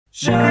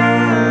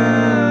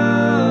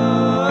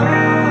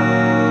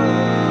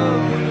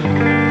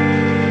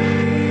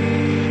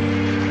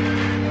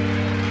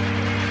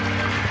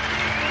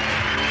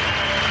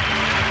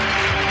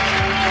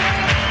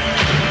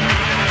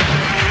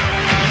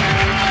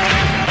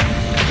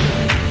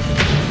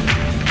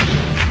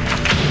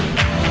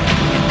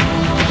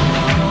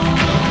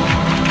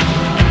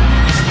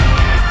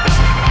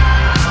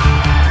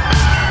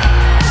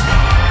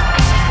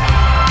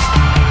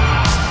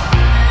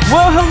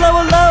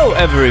Hello,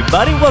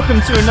 everybody.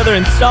 Welcome to another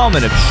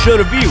installment of Show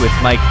to Be with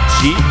Mike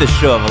G, the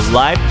show of a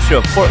life, the show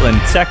of Portland,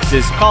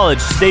 Texas, College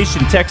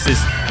Station,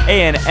 Texas,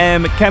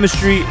 A&M,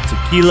 chemistry,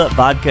 tequila,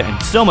 vodka,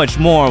 and so much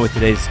more with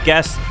today's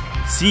guest,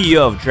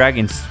 CEO of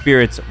Dragon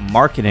Spirits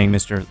Marketing,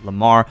 Mr.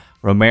 Lamar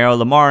Romero.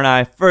 Lamar and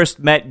I first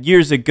met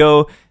years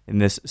ago in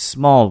this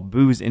small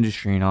booze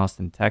industry in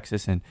Austin,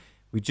 Texas, and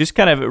we just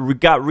kind of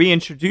got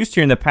reintroduced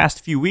here in the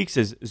past few weeks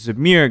as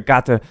Zamir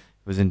Gotta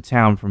was in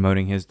town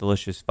promoting his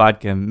delicious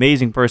vodka.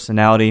 Amazing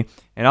personality.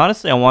 And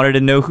honestly, I wanted to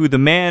know who the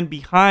man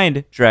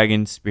behind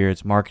Dragon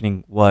Spirits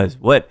Marketing was.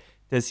 What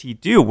does he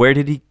do? Where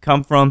did he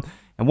come from?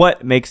 And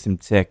what makes him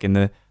tick? And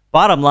the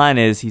bottom line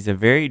is he's a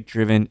very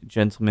driven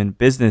gentleman,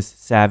 business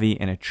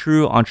savvy, and a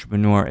true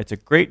entrepreneur. It's a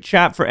great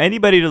chat for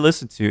anybody to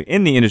listen to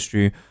in the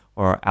industry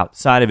or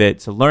outside of it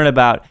to learn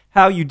about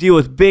how you deal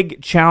with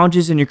big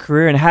challenges in your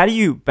career and how do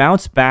you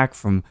bounce back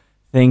from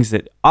things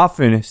that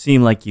often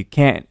seem like you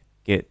can't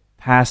get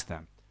past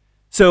them.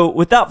 So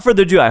without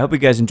further ado, I hope you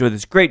guys enjoy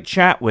this great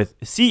chat with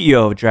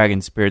CEO of Dragon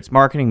Spirits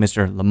Marketing,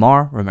 Mr.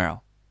 Lamar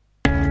Romero.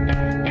 You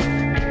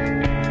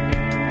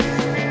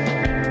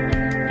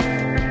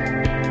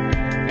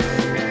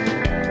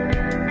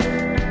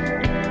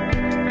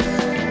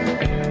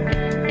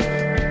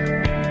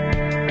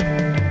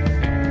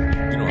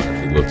don't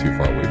actually live too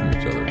far away from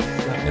each other.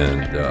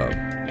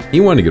 And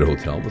he wanted to get a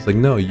hotel. I was like,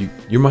 no,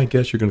 you're my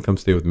guest. You're going to come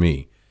stay with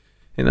me.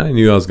 And I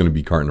knew I was going to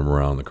be carting him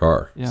around the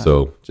car. Yeah.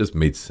 So it just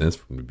made sense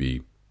for him to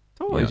be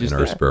in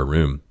our spare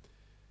room.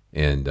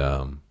 And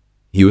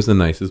he was the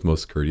nicest,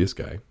 most courteous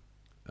guy.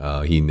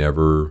 He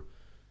never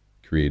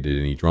created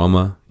any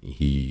drama.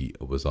 He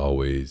was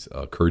always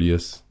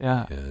courteous.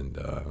 Yeah.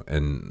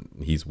 And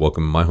he's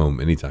welcome in my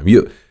home anytime.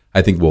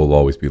 I think we'll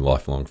always be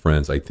lifelong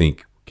friends. I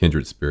think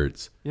kindred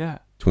spirits. Yeah.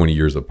 20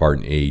 years apart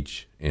in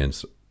age and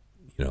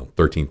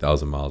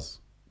 13,000 miles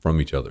from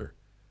each other.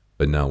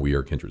 But now we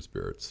are kindred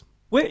spirits.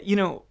 What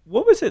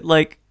was it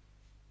like?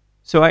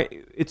 So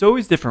it's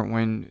always different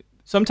when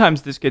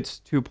sometimes this gets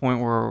to a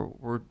point where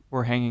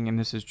we're hanging and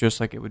this is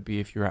just like it would be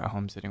if you're at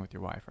home sitting with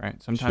your wife,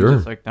 right? Sometimes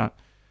It's like that.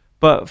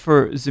 But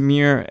for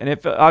Zamir, and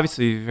it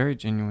obviously a very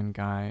genuine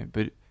guy,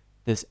 but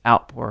this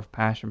outpour of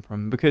passion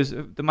from him, because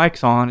the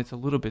mic's on, it's a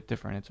little bit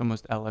different. It's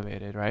almost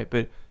elevated, right?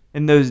 But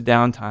in those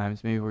down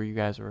times, maybe where you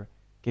guys were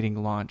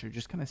getting lunch or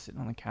just kind of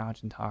sitting on the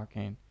couch and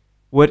talking,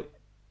 what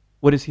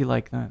is he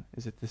like then?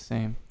 Is it the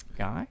same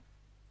guy?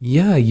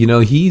 Yeah,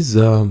 he's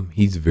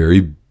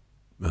very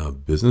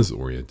business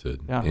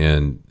oriented, yeah.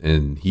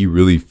 and he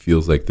really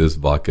feels like this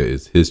vodka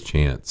is his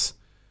chance,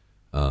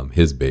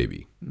 his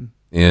baby,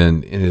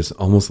 and it's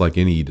almost like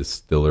any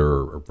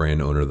distiller or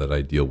brand owner that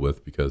I deal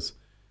with because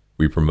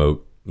we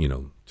promote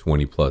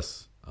 20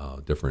 plus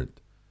different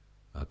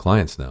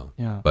clients now.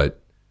 Yeah.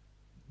 But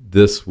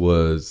this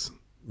was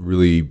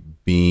really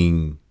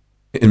being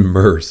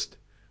immersed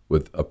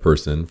with a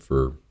person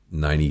for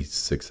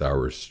 96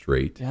 hours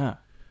straight. Yeah.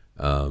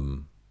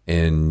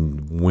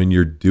 And when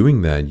you're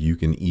doing that, you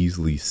can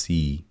easily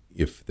see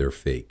if they're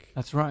fake.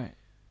 That's right.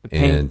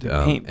 And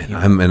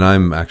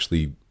I'm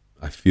actually,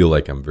 I feel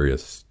like I'm very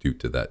astute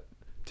to that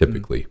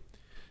typically.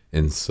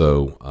 And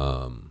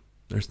so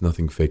there's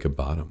nothing fake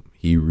about him.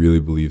 He really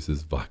believes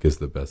his vodka is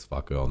the best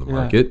vodka on the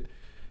market.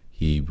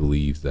 He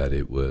believes that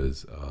it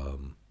was,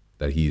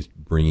 that he's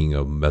bringing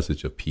a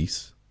message of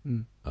peace.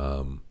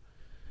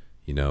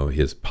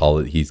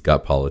 He's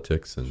got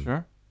politics and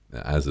sure.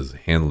 As his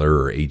handler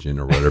or agent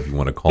or whatever you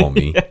want to call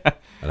me, I'd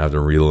have to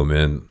reel him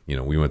in.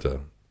 We went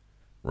to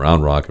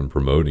Round Rock and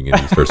promoting, and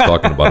he starts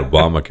talking about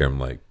Obamacare. I'm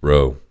like,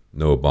 bro,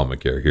 no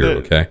Obamacare here,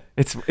 okay?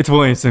 It's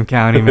Williamson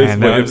County, man. It's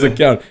Williamson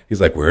County.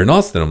 He's like, we're in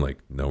Austin. I'm like,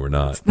 no, we're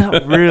not. It's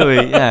not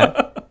really,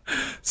 yeah.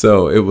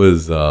 So it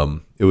was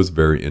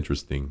very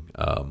interesting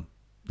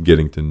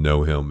getting to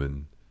know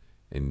him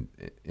and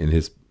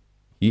his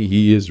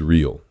he is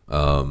real.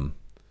 Do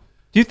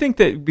you think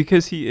that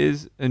because he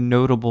is a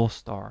notable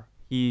star,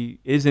 he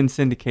is in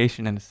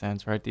syndication in a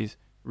sense, right? These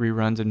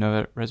reruns of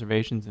No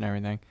Reservations and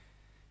everything.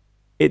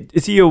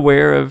 Is he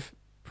aware of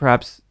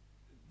perhaps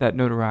that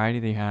notoriety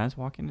that he has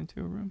walking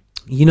into a room?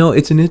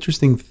 It's an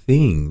interesting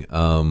thing.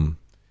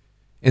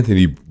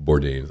 Anthony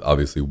Bourdain is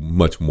obviously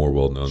much more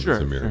well known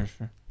than Zamir.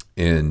 Sure.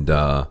 And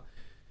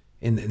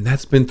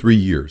that's been 3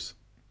 years.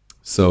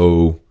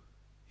 So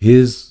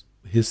his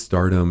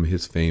stardom,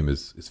 his fame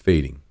is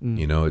fading.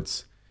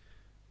 It's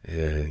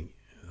a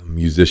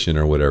musician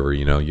or whatever.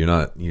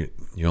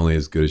 You're only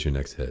as good as your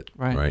next hit,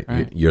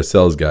 right? You're a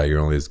sales guy. You're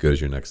only as good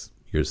as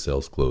your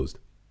sales closed.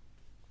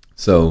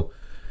 So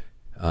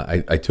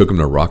I took him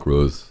to Rock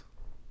Rose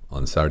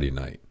on Saturday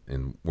night,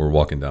 and we're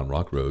walking down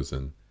Rock Rose,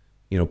 and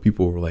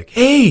people were like,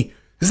 "Hey,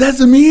 is that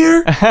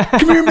Zamir?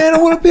 Come here, man,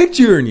 I want a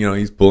picture." And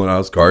he's pulling out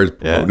his card,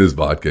 promoting his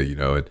vodka,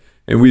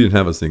 and we didn't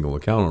have a single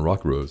account on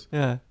Rock Rose.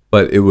 Yeah.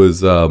 But it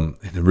was and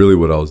really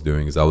what I was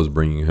doing is I was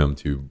bringing him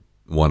to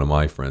one of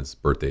my friends'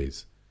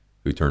 birthdays,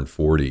 who turned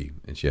 40,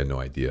 and she had no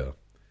idea.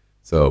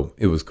 So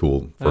it was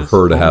cool for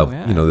her to have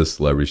this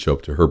celebrity show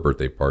up to her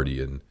birthday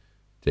party and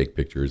take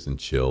pictures and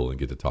chill and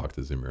get to talk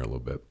to Zamir a little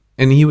bit.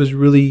 And he was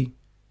really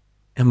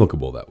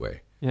amicable that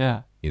way.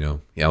 Yeah.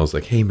 I was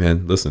like, "Hey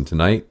man, listen,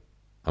 tonight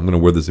I'm going to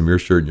wear the Zamir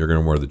shirt and you're going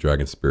to wear the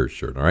Dragon Spirits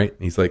shirt. All right?"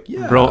 And he's like,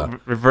 "Yeah."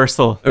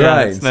 Reversal. All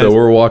right. Nice. So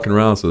we're walking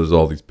around. So there's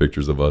all these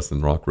pictures of us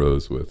in Rock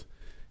Rose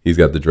he's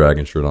got the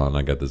Dragon shirt on.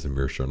 I got the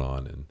Zamir shirt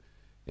on.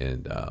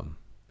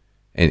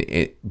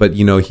 But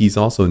he's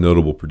also a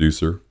notable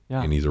producer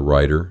and he's a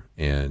writer.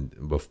 And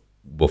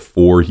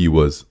before he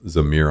was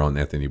Zamir on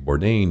Anthony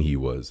Bourdain, he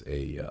was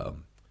a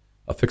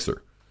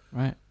fixer.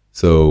 Right.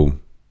 So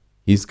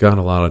he's got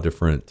a lot of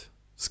different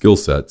skill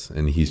sets,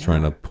 and he's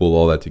trying to pull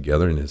all that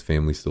together, and his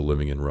family's still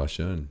living in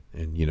Russia.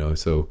 And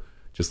so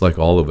just like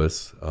all of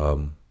us,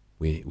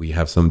 we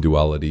have some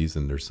dualities,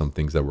 and there's some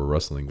things that we're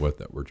wrestling with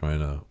that we're trying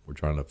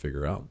to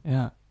figure out.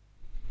 Yeah.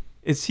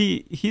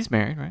 He's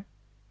married, right?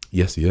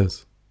 Yes, he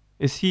is.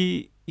 Is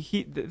he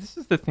this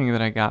is the thing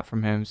that I got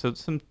from him. So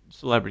some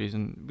celebrities,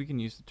 and we can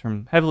use the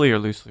term heavily or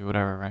loosely,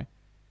 whatever, right?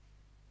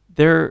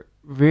 They're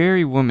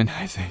very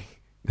womanizing.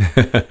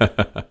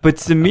 But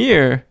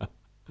Zamir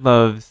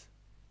loves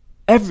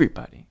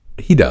everybody.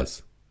 He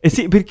does. Is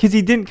he? Because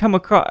he didn't come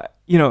across,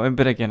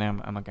 but again,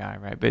 I'm a guy,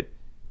 right? But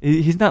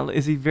he's not,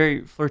 is he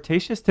very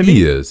flirtatious to me?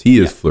 He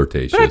is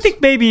flirtatious. But I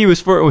think maybe he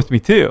was flirting with me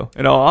too,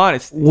 in all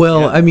honesty.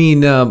 Well, I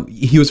mean,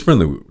 he was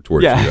friendly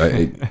towards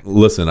you.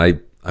 Listen,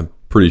 I'm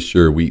pretty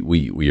sure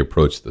we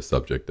approached the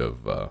subject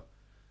of,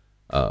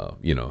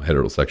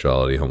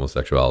 heterosexuality,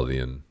 homosexuality,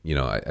 and,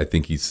 I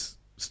think he's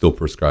still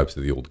prescribes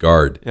to the old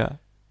guard. Yeah.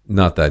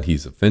 Not that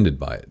he's offended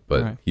by it,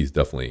 but he's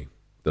definitely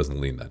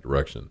doesn't lean that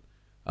direction.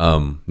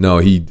 No,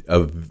 he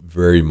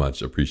very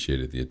much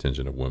appreciated the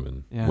attention of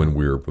women when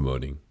we were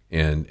promoting,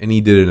 and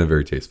he did it in a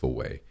very tasteful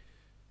way.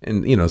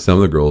 And some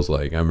of the girls,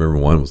 like I remember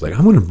one was like,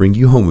 "I'm going to bring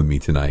you home with me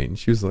tonight," and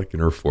she was like in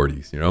her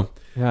 40s,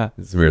 Yeah.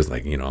 And Samir's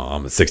like, "I'm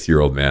a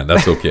 60-year-old man.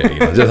 That's okay.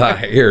 Just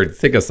here,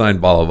 take a signed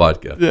bottle of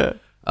vodka." Yeah.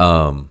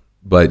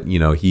 But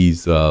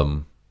he's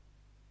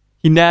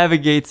he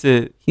navigates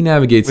it. He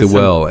navigates it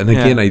well. And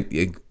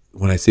again,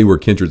 when I say we're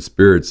kindred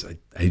spirits,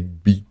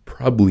 I'd be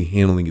probably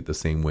handling it the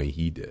same way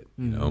he did.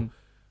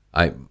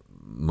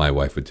 My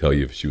wife would tell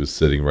you if she was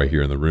sitting right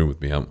here in the room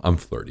with me, I'm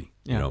flirty,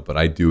 but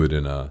I do it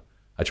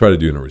I try to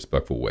do it in a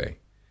respectful way,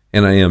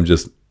 and I am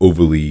just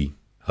overly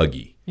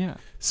huggy. Yeah.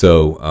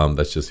 So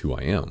that's just who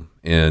I am.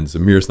 And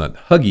Zamir's not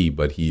huggy,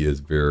 but he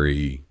is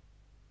very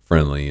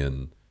friendly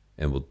and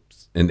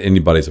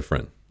anybody's a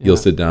friend. Yeah. He'll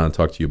sit down and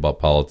talk to you about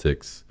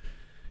politics.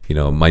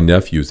 My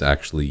nephew's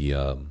actually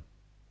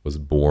was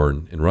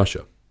born in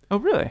Russia. Oh,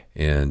 really?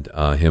 And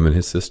him and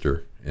his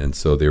sister. And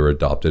so they were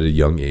adopted at a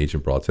young age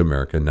and brought to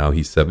America. Now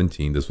he's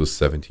 17. This was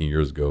 17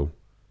 years ago.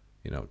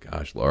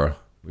 Gosh, Laura,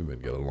 we've been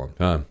together a long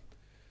time.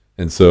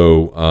 And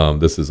so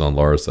this is on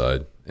Laura's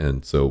side.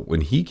 And so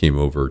when he came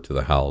over to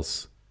the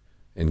house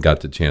and got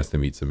the chance to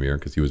meet Zamir,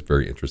 because he was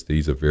very interested.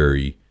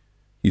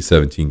 He's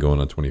 17 going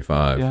on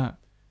 25. Yeah.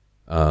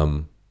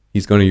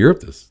 He's going to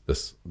Europe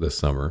this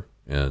summer.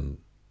 And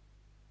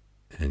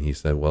he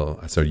said, "Well,"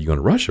 I said, "Are you going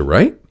to Russia,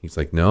 right?" He's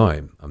like, "No,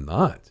 I'm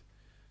not.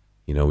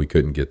 We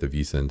couldn't get the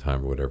visa in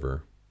time or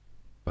whatever."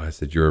 But I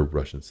said, "You're a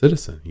Russian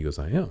citizen." He goes,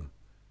 "I am."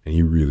 And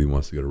he really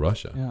wants to go to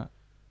Russia. Yeah.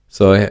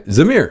 So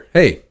Zamir,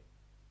 hey,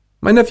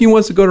 my nephew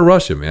wants to go to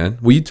Russia, man.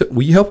 Will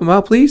you help him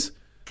out, please?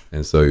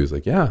 And so he was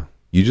like, "Yeah,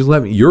 you just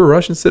let me. You're a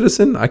Russian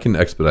citizen. I can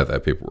expedite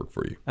that paperwork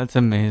for you." That's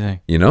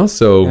amazing.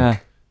 So, yeah.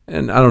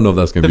 And I don't know if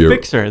that's going to be the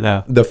fixer,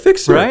 though. The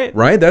fixer,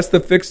 right? That's the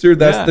fixer.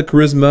 That's the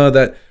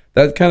charisma.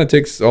 That kind of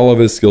takes all of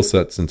his skill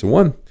sets into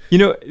one.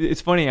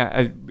 It's funny.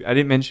 I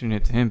didn't mention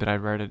it to him, but I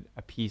read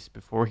a piece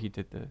before he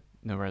did the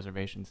no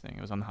reservations thing.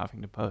 It was on the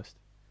Huffington Post.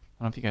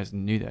 I don't know if you guys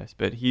knew this,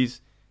 but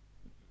he's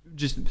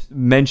just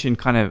mentioned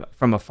kind of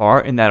from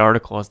afar in that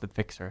article as the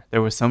fixer.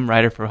 There was some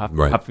writer for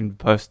Huffington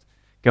Post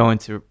going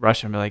to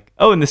Russia and be like,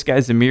 "Oh, and this guy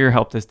Zamir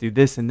helped us do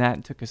this and that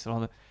and took us all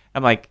the."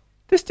 I'm like,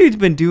 this dude's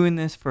been doing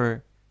this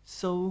for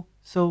so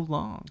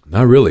long.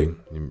 Not really.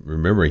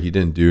 Remember, he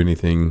didn't do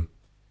anything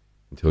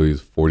until he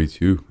was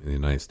 42 in the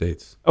United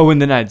States. Oh, in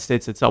the United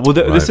States itself. Well,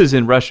 this is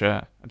in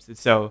Russia.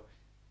 So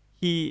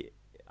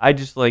I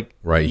just like...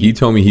 Right. He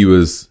told me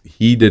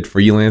he did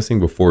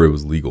freelancing before it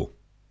was legal.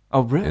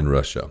 Oh, really? In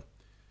Russia.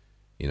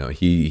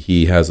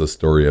 He has a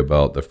story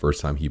about the first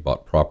time he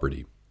bought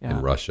property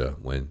in Russia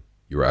when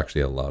you were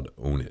actually allowed to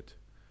own it.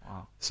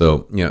 Wow.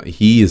 So,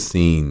 he has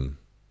seen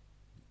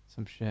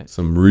some shit.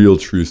 Some real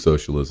true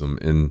socialism.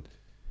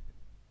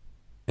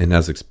 And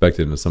as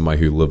expected, in somebody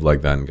who lived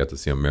like that and got to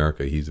see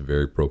America, he's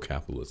very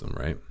pro-capitalism,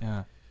 right?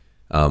 Yeah.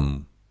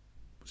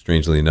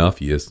 Strangely enough,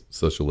 he is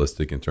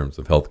socialistic in terms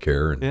of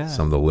healthcare and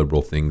some of the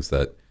liberal things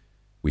that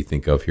we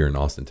think of here in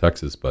Austin,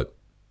 Texas. But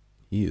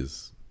he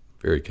is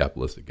a very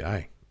capitalistic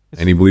guy,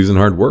 and he believes in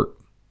hard work.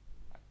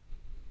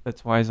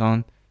 That's why he's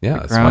on. Yeah,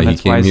 that's why he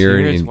came here,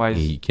 and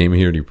he came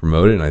here to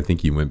promote it. And I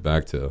think he went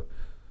back to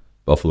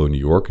Buffalo, New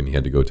York, and he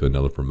had to go to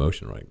another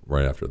promotion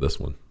right after this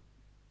one.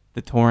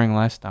 The touring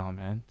lifestyle,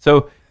 man.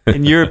 So,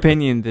 in your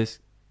opinion, this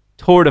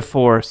tour de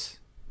force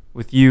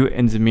with you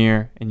and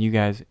Zamir, and you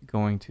guys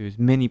going to as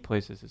many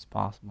places as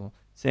possible,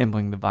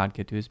 sampling the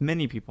vodka to as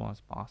many people as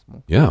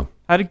possible. Yeah.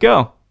 How'd it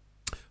go?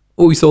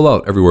 Well, we sold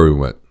out everywhere we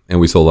went, and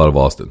we sold out of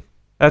Austin.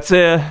 That's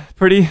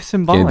pretty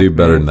symbolic. Can't do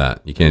better than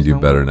that. You can't do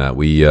better than that.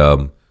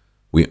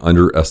 We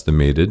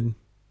underestimated.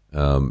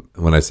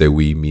 When I say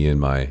we, me and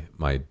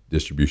my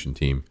distribution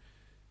team,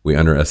 we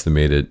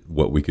underestimated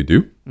what we could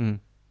do.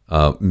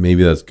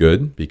 Maybe that's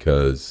good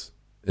because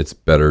it's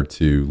better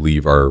to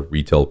leave our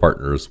retail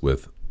partners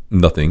with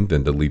nothing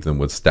than to leave them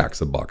with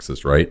stacks of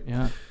boxes, right?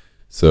 Yeah.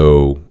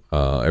 So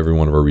every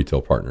one of our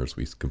retail partners,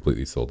 we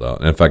completely sold out.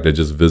 And in fact, I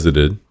just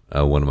visited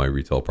one of my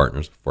retail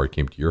partners before I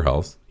came to your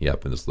house. He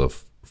happened to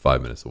live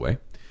 5 minutes away.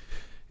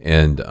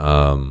 And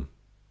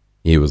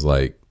he was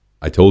like,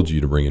 I told you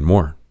to bring in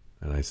more.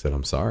 And I said,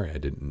 I'm sorry.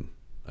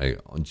 I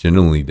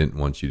genuinely didn't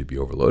want you to be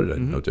overloaded. I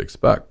didn't know what to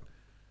expect.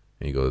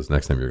 And he goes,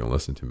 next time you're going to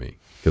listen to me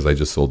because I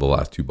just sold the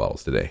last 2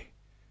 bottles today.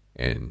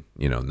 And,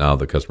 now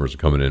the customers are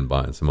coming in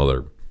buying some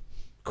other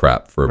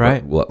crap for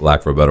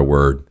lack of a better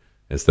word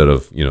instead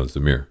of,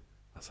 Zamir.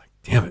 I was like,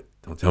 damn it.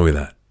 Don't tell me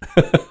that.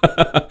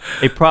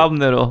 A problem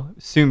that'll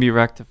soon be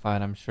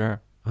rectified, I'm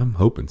sure. I'm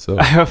hoping so.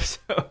 I hope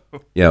so.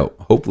 Yeah,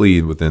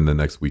 hopefully within the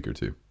next week or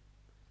 2.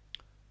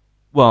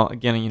 Well,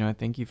 again, I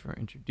thank you for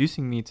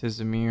introducing me to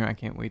Zamir. I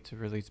can't wait to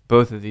release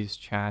both of these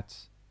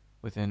chats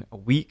within a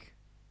week.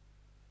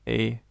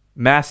 A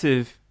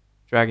massive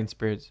Dragon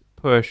Spirits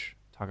push,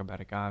 talk about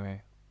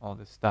agave, all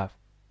this stuff.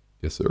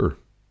 Yes, sir.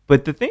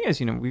 But the thing is,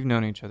 we've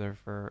known each other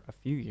for a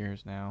few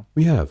years now.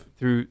 We have.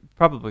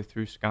 Probably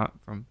through Scott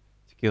from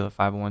Tequila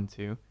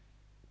 512.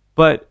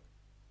 But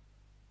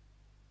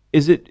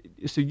is it,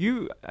 so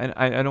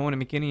I don't want to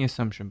make any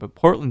assumption, but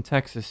Portland,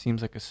 Texas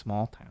seems like a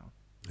small town.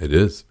 It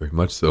is, very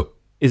much so.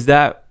 Does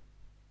that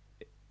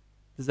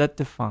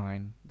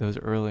define those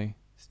early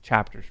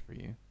chapters for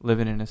you,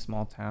 living in a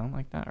small town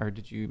like that? Or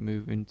did you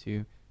move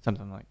into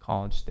something like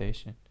College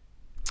Station?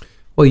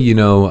 Well,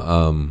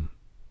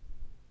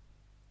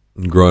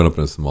 growing up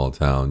in a small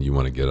town, you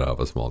want to get out of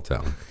a small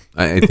town.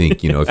 I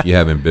think, if you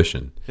have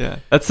ambition. Yeah,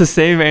 that's the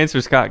same answer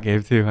Scott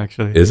gave too,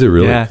 actually. Is it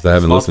really? Yeah, because I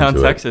haven't listened to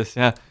small town Texas,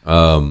 yeah.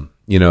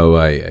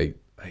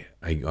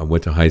 I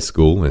went to high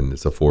school, and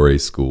it's a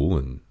 4A school,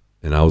 and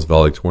I was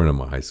valedictorian in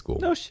my high school.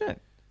 No shit.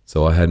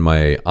 So I had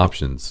my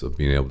options of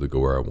being able to go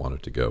where I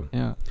wanted to go.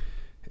 Yeah.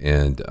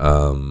 And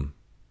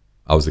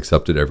I was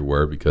accepted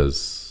everywhere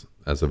because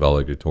as a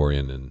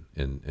valedictorian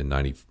in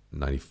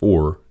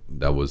 94,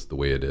 that was the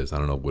way it is. I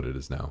don't know what it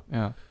is now.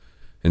 Yeah.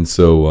 And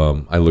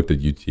so I looked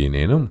at UT and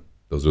A&M.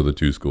 Those are the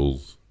 2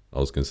 schools I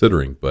was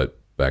considering. But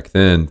back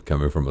then,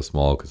 coming from a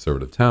small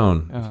conservative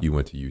town, if you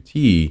went to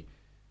UT,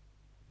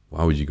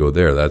 why would you go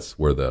there? That's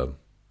where the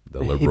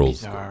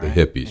liberals, hippies the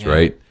hippies,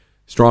 right?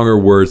 Stronger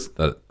words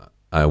that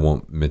I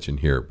won't mention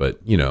here, but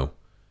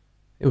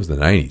it was the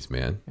 90s,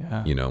 man.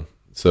 Yeah.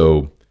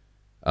 So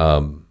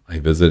I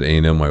visited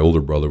A&M. My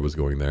older brother was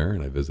going there,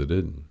 and I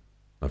visited, and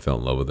I fell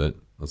in love with it.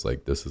 I was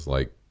like, this is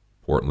like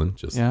Portland,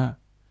 just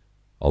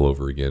all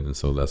over again. And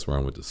so that's where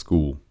I went to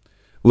school.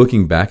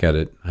 Looking back at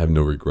it, I have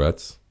no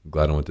regrets. I'm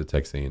glad I went to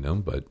Texas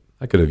A&M, but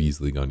I could have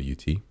easily gone to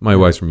UT. My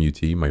wife's from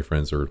UT. My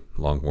friends are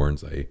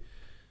Longhorns. I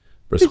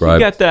prescribe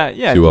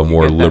to a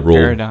more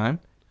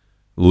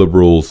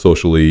liberal,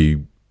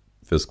 socially,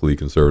 fiscally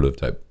conservative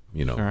type,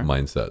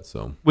 mindset.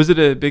 So, was it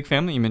a big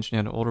family? You mentioned you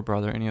had an older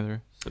brother. Any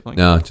other siblings?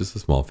 No, just a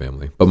small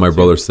family. But my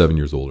brother's 7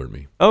 years older than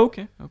me. Oh,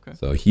 okay.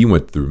 So he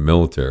went through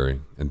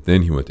military, and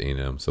then he went to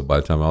A&M. So by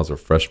the time I was a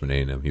freshman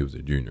at A&M, he was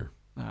a junior.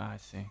 I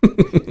see.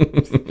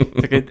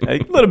 Took a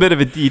little bit of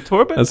a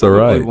detour, but that's all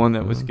right. One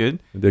that was good.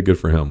 It did good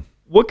for him.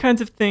 What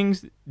kinds of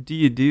things do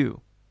you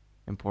do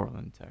in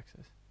Portland,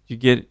 Texas? Do you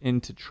get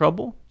into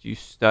trouble? Do you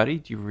study?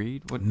 Do you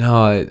read?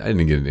 No, I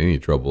didn't get in any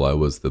trouble. I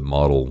was the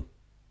model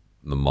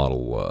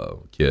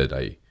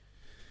kid.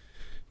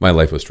 My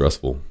life was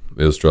stressful.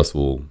 It was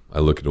stressful. I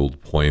look at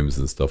old poems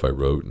and stuff I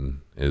wrote, and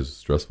it was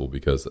stressful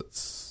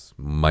because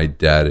my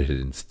dad had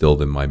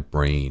instilled in my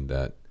brain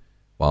that,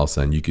 wow,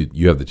 son,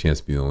 you have the chance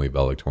to be the only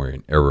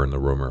valedictorian ever in the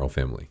Romero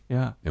family.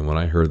 Yeah. And when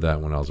I heard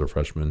that when I was a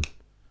freshman,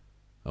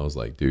 I was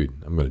like,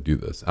 dude, I'm going to do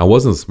this. I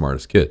wasn't the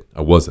smartest kid.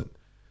 I wasn't.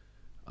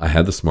 I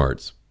had the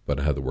smarts, but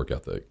I had the work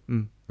ethic.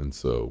 And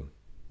so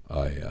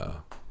I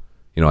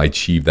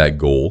achieved that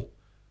goal.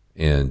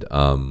 And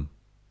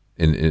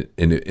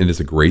it's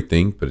a great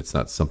thing, but it's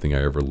not something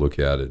I ever look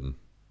at and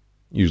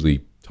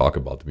usually talk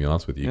about, to be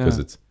honest with you, because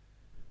it's,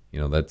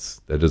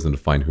 that doesn't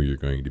define who you're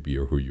going to be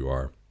or who you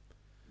are.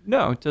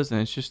 No, it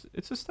doesn't.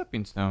 It's a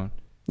stepping stone.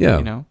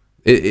 Yeah.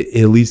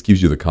 It at least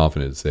gives you the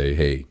confidence to say,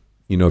 hey,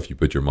 if you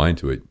put your mind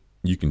to it,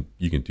 you can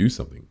do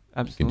something.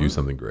 Absolutely. You can do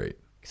something great.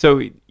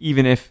 So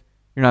even if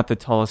you're not the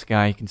tallest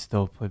guy, you can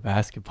still play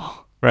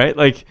basketball. right?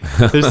 Like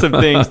there's some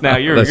things now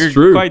you're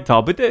true. quite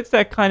tall, but it's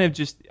that kind of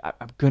just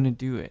I'm going to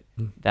do it.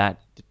 That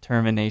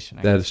determination.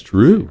 That is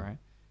true. Say, right?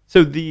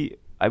 So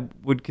I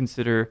would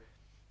consider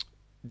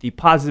the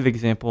positive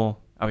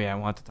example. Oh yeah, I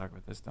want to talk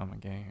about this dumb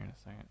and gay here in a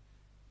second.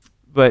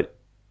 But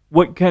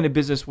what kind of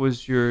business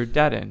was your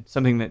dad in?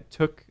 Something that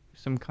took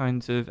some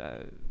kinds of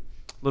a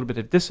little bit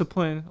of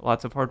discipline,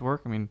 lots of hard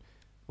work. I mean,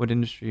 what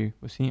industry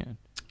was he in?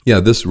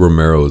 Yeah, this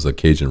Romero is a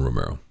Cajun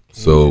Romero.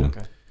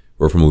 Okay.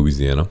 We're from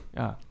Louisiana.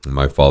 Yeah. And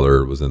my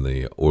father was in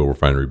the oil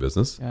refinery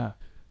business. Yeah.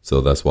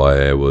 So that's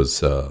why I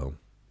was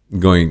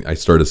I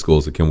started school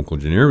as a chemical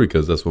engineer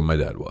because that's what my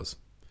dad was.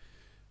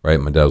 Right?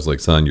 My dad was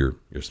like, son, you're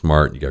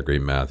smart, you got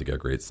great math, you got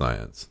great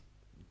science.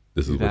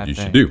 This is what you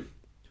should do.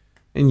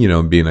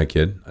 And, being a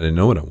kid, I didn't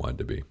know what I wanted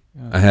to be.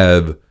 Yeah. I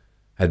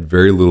had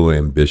very little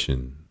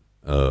ambition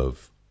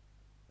of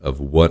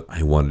what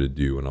I wanted to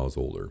do when I was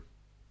older.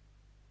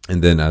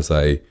 And then as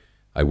I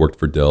worked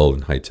for Dell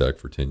in high tech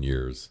for 10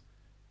 years,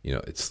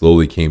 it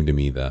slowly came to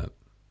me that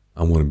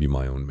I want to be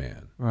my own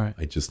man. Right.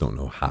 I just don't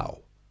know how.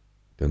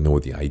 Don't know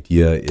what the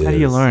idea is. How do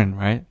you learn,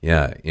 right?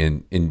 Yeah.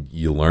 And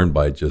you learn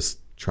by just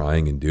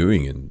trying and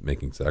doing and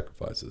making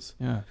sacrifices.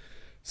 Yeah.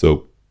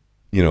 So,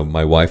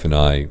 my wife and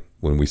I,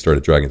 when we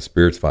started Dragon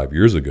Spirits 5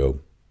 years ago,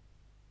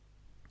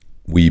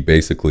 we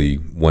basically,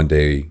 one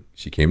day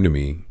she came to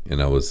me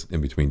and I was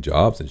in between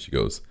jobs and she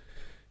goes,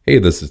 hey,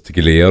 this is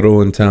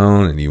Tequilero in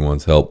town and he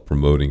wants help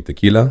promoting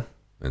tequila.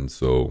 And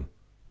so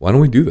why don't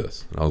we do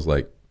this? And I was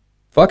like,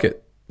 fuck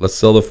it. Let's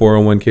sell the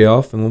 401k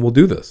off and we'll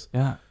do this.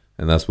 Yeah.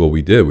 And that's what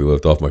we did. We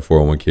lived off my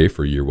 401k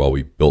for a year while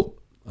we built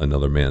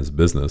another man's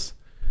business.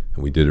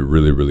 And we did it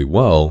really, really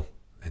well.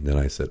 And then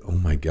I said, oh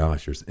my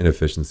gosh, there's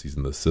inefficiencies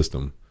in the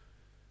system.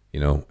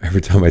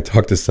 Every time I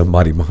talk to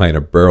somebody behind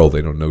a barrel,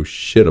 they don't know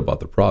shit about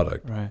the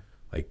product. Right.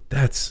 Like,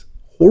 that's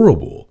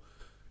horrible.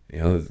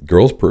 The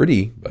girl's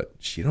pretty, but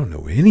she don't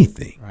know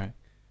anything. Right.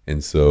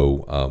 And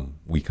so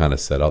we kind of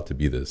set out to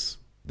be this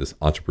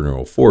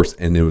entrepreneurial force.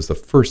 And it was the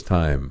first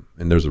time,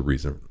 and there's a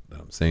reason that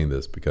I'm saying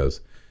this,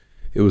 because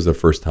it was the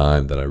first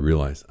time that I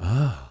realized,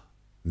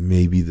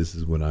 maybe this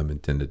is what I'm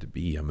intended to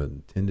be. I'm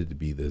intended to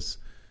be this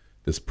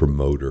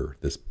promoter,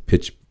 this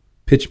pitch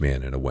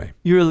man in a way.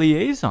 You're a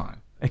liaison.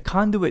 A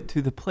conduit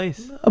to the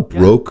place. A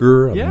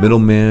broker, a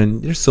middleman.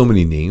 There's so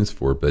many names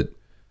for it, but,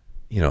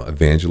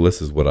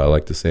 evangelist is what I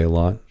like to say a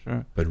lot.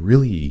 Sure. But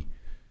really,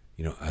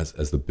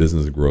 as the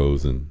business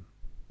grows and,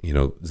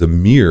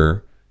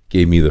 Zamir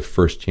gave me the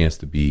first chance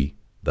to be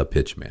the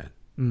pitch man.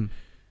 Mm.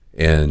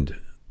 And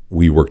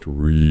we worked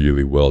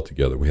really well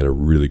together. We had a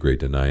really great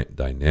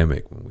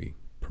dynamic when we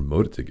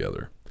promoted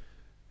together.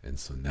 And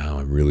so now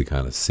I'm really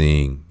kind of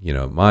seeing,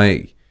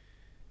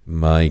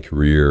 my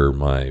career,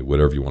 my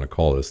whatever you want to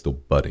call it, is still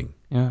budding.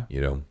 Yeah.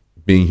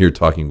 Being here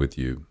talking with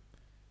you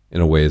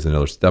in a way is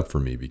another step for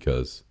me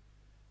because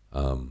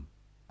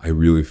I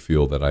really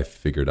feel that I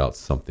figured out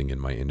something in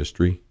my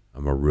industry.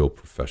 I'm a real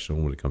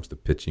professional when it comes to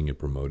pitching and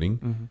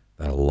promoting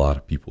that a lot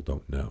of people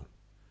don't know.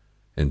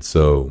 And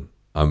so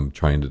I'm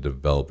trying to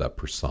develop that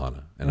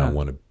persona and I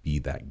want to be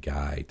that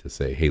guy to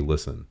say, hey,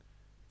 listen,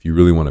 if you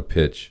really want to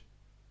pitch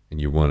and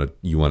you want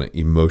to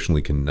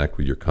emotionally connect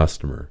with your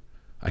customer,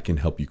 I can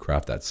help you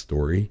craft that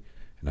story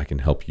and I can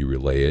help you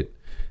relay it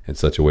in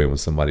such a way when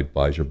somebody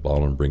buys your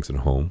bottle and brings it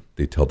home,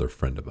 they tell their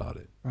friend about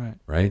it.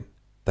 Right?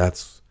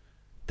 That's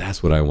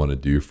what I want to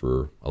do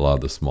for a lot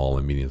of the small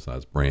and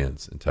medium-sized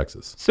brands in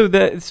Texas. So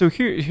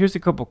here's a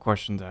couple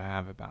questions I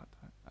have about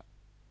that.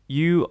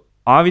 You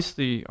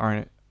obviously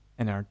are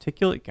an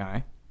articulate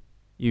guy.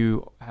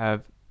 You're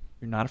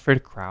not afraid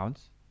of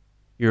crowds.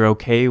 You're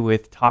okay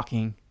with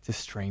talking to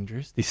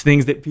strangers, these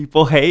things that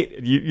people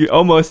hate, you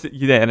almost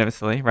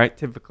unanimously, right?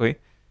 Typically.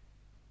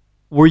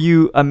 Were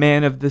you a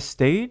man of the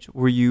stage?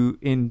 Were you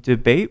in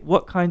debate?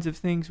 What kinds of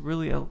things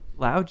really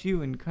allowed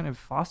you and kind of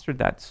fostered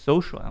that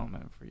social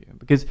element for you?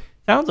 Because it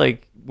sounds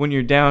like when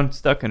you're down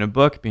stuck in a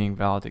book being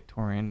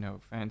valedictorian, no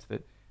offense,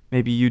 that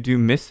maybe you do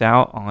miss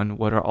out on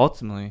what are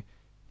ultimately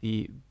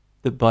the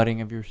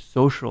budding of your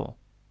social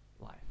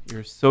life,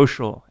 your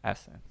social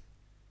essence.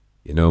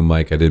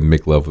 Mike, I didn't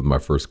make love with my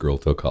first girl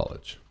till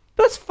college.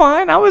 That's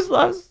fine. I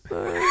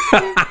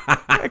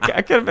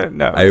could have been,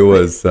 no. I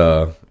was,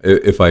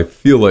 if I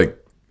feel like,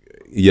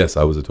 yes,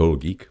 I was a total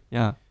geek.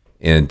 Yeah.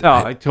 And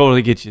I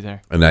totally get you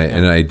there. And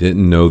I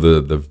didn't know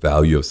the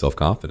value of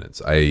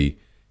self-confidence. I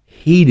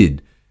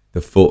hated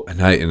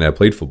and I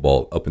played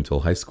football up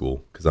until high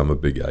school because I'm a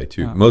big guy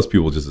too. Yeah. Most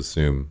people just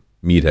assume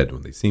meathead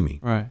when they see me.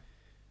 Right.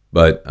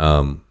 But,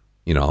 I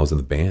was in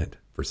the band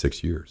for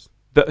 6 years.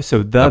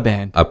 The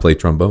band. I played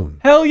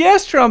trombone. Hell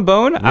yes,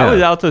 trombone. Yeah. I was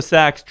alto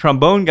sax.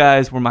 Trombone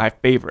guys were my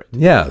favorite.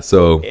 Yeah,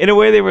 so in a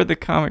way, they were the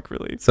comic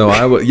relief. So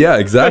I was, yeah,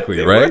 exactly,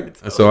 right.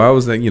 So I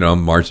was,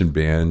 marching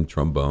band,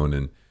 trombone,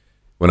 and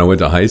when I went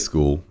to high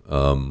school,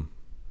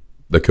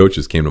 the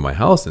coaches came to my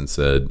house and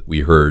said,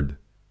 "We heard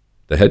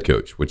the head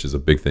coach, which is a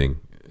big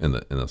thing in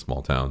a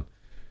small town.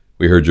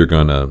 We heard you're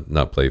gonna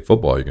not play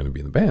football. You're gonna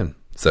be in the band.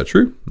 Is that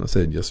true?" And I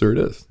said, "Yes, sir, it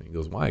is." And he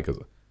goes, "Why?" Because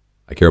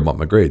I care about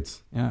my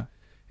grades. Yeah.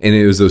 And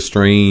it was a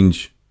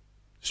strange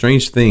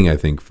strange thing, I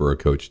think, for a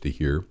coach to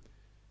hear.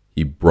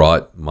 He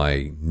brought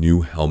my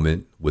new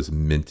helmet, was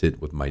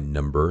minted with my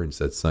number, and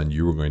said, "Son,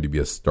 you were going to be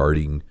a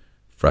starting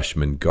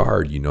freshman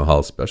guard. You know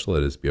how special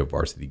it is to be a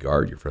varsity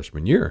guard your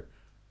freshman year."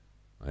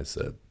 I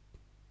said,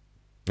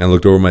 I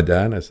looked over at my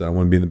dad, and I said, "I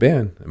want to be in the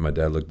band." And my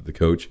dad looked at the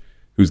coach,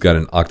 who's got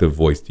an octave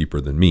voice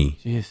deeper than me.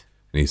 Jeez.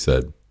 And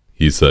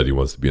he said he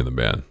wants to be in the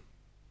band.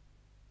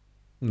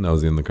 And that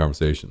was the end of the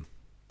conversation.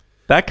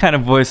 That kind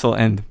of voice will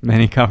end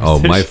many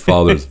conversations. Oh, my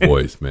father's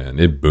voice, man.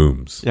 It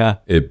booms. Yeah.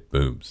 It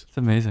booms. It's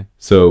amazing.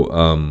 So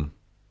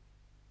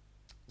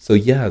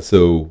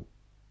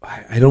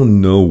I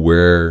don't know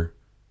where.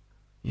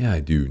 Yeah, I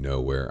do know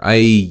where.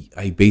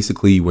 I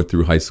basically went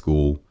through high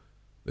school.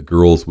 The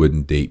girls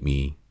wouldn't date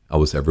me. I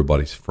was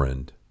everybody's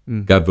friend.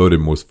 Got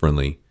voted most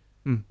friendly.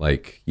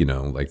 Like,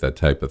 like that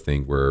type of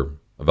thing where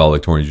a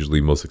valedictorian is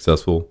usually most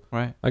successful.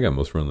 Right. I got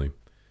most friendly.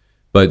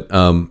 But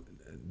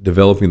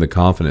developing the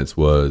confidence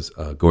was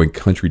going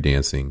country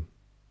dancing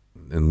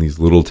in these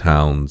little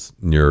towns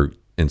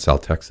in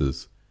South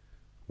Texas,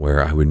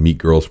 where I would meet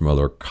girls from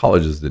other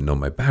colleges that didn't know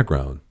my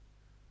background,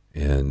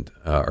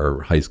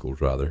 or high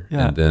schools rather,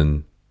 and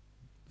then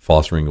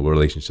fostering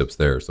relationships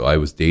there. So I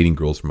was dating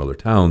girls from other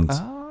towns,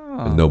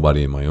 but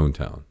nobody in my own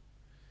town.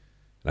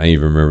 And I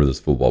even remember this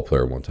football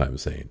player one time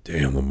saying,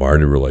 "Damn, Lamar, I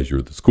didn't realize you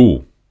were at the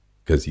school,"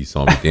 because he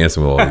saw me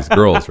dancing with all these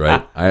girls,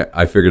 right?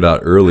 I figured out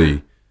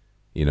early,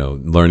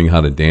 learning how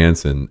to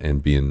dance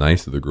and being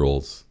nice to the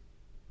girls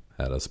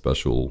had a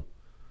special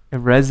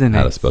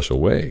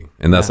way.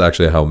 And that's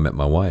actually how I met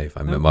my wife.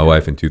 I met my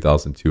wife in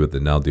 2002 at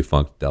the now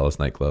defunct Dallas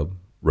nightclub.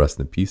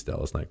 Rest in peace,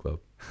 Dallas nightclub.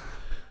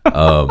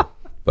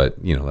 But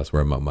that's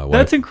where I met my wife.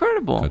 That's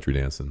incredible. Country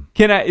dancing.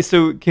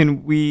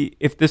 Can we,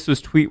 if this was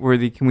tweet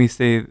worthy, can we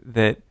say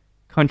that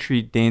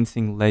country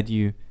dancing led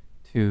you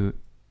to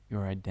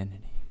your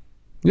identity?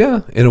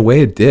 Yeah, in a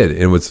way it did.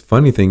 And what's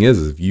funny thing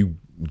is if you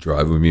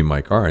drive with me in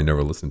my car, I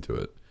never listened to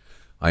it.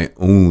 I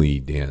only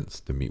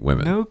danced to meet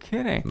women. No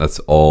kidding. That's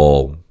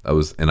all.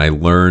 And I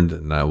learned,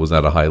 and I was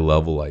at a high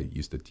level. I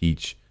used to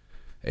teach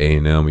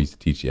A&M. I used to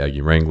teach the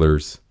Aggie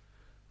Wranglers.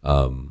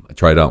 I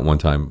tried out one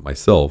time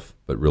myself,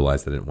 but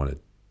realized I didn't want to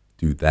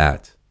do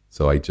that.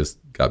 So I just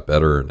got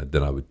better, and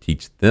then I would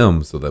teach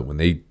them so that when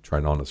they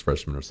tried on as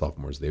freshmen or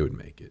sophomores, they would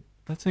make it.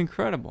 That's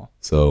incredible.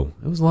 So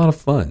it was a lot of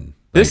fun.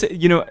 This,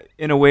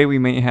 in a way, we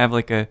may have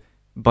like a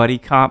buddy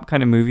cop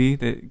kind of movie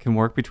that can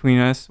work between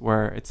us,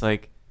 where it's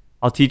like,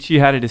 I'll teach you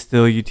how to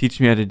distill, you teach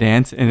me how to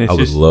dance, and it's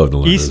just love to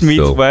learn East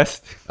meets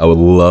West. I would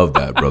love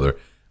that, brother.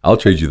 I'll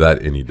trade you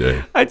that any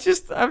day.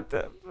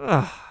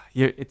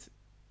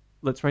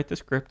 Let's write the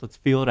script. Let's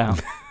feel it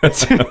out. Let's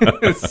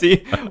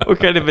see what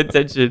kind of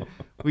attention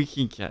we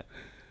can get.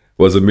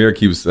 Well, Zamir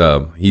keeps.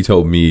 He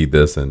told me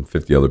this, and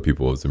 50 other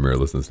people. If Zamir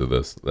listens to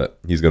this, that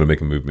he's going to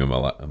make a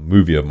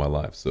movie of my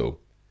life. So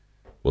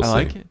we'll see. I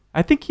like it.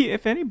 I think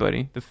if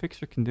anybody, the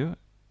fixer can do it.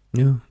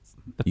 Yeah.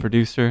 The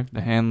producer, the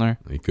handler,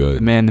 he could.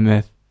 The man, the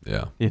myth,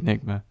 the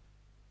enigma.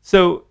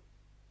 So,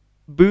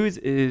 booze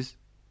is.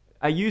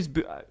 I use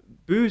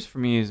booze for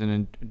me is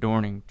an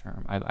adorning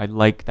term. I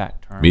like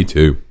that term. Me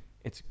too.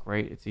 It's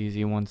great. It's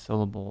easy, one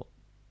syllable.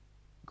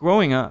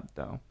 Growing up,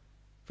 though,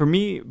 for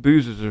me,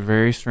 booze was a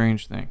very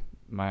strange thing.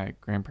 My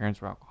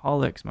grandparents were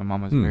alcoholics. My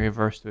mom was very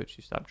averse to it.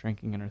 She stopped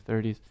drinking in her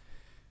 30s.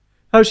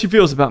 How she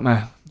feels about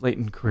my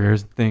latent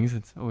careers and things,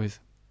 it's always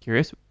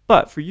curious.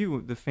 But for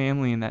you, the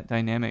family and that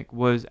dynamic,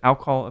 was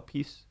alcohol a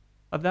piece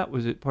of that?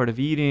 Was it part of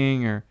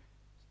eating or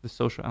the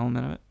social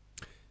element of it?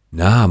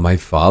 Nah, my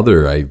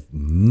father, I've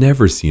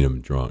never seen him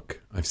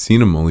drunk. I've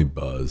seen him only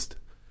buzzed.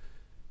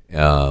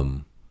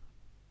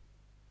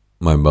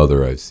 My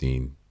mother, I've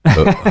seen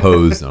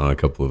hosed on a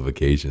couple of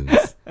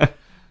occasions.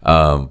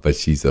 But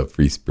she's a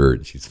free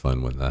spirit. She's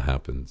fun when that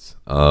happens.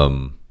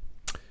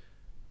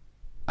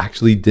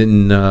 Actually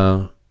didn't...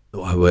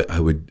 I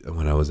would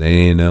when I was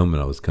A&M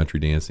and I was country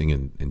dancing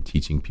and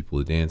teaching people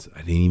to dance, I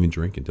didn't even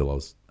drink until I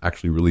was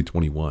actually really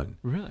 21.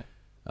 Really?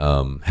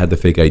 Had the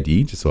fake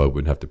ID just so I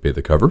wouldn't have to pay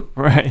the cover.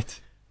 Right.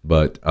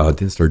 But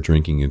didn't start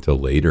drinking until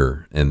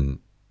later. And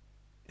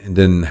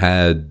then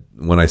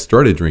when I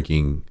started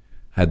drinking,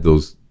 had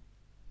those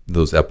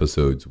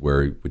episodes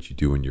where what you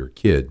do when you're a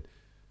kid.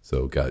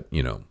 So got,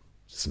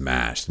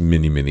 smashed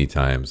many, many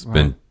times. Right.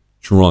 Been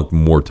drunk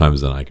more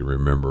times than I can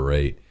remember,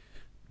 right?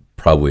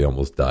 Probably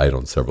almost died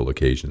on several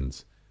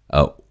occasions.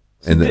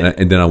 And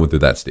then I went through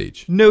that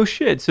stage. No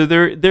shit. So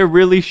there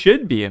really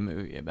should be a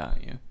movie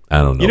about you. I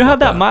don't know. You know how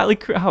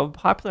how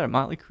popular that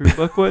Motley Crue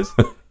book was?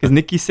 Because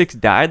Nikki Sixx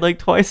died like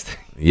twice.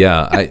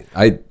 Yeah,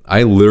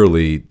 I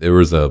literally there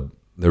was an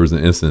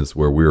instance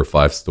where we were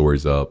 5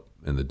 stories up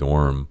in the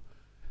dorm,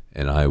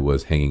 and I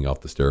was hanging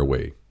off the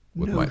stairway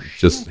with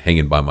just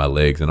hanging by my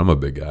legs, and I'm a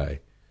big guy,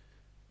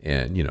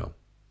 and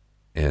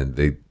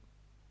and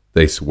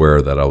they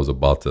swear that I was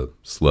about to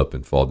slip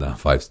and fall down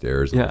 5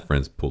 stairs, and my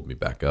friends pulled me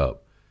back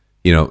up.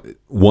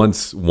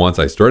 Once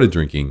I started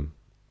drinking,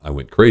 I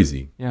went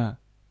crazy. Yeah.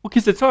 Well,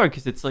 because it's hard,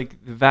 because it's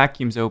like the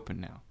vacuum's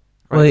open now.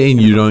 Right? Well,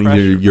 and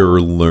you're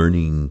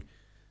learning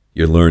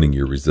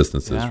your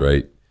resistances,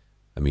 right?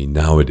 I mean,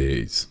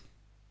 nowadays,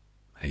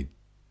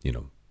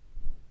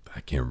 I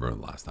can't remember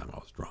the last time I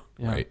was drunk,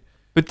 right?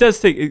 But it does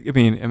take, I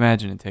mean,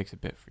 imagine it takes a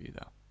bit for you,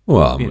 though.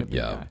 Well,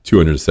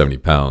 270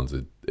 pounds.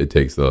 It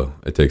takes a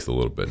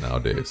little bit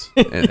nowadays,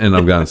 and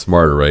I've gotten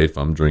smarter, right? If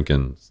I'm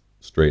drinking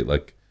straight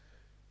like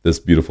this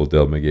beautiful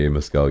Del Maguey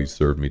mezcal you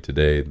served me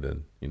today,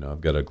 then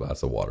I've got a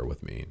glass of water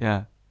with me.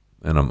 Yeah,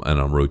 and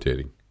I'm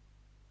rotating,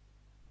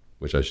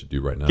 which I should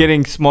do right now.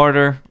 Getting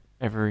smarter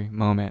every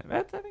moment.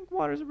 I think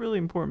water is a really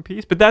important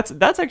piece. But that's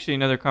actually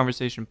another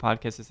conversation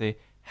podcast to say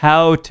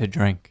how to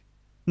drink,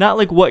 not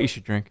like what you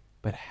should drink,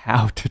 but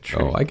how to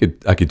drink. Oh,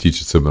 I could teach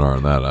a seminar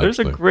on that.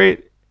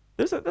 Actually.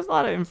 There's a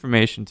lot of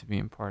information to be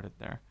imparted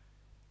there.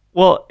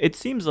 Well, it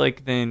seems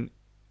like then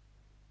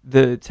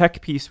the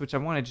tech piece, which I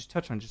want to just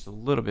touch on just a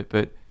little bit,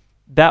 but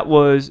that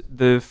was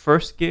the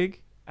first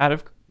gig out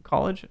of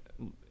college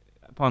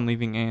upon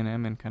leaving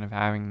A&M and kind of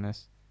having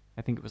this,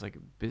 I think it was like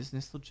a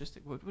business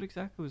logistics. What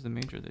exactly was the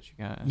major that you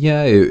got?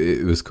 Yeah,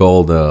 it was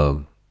called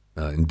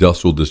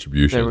industrial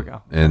distribution. There we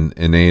go. And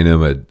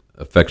A&M had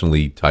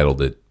affectionately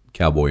titled it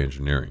Cowboy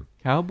Engineering.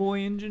 Cowboy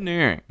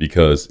Engineering.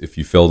 Because if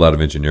you failed out of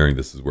engineering,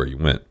 this is where you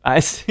went. I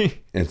see.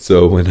 And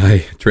so when I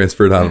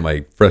transferred out of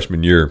my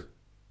freshman year,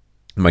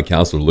 my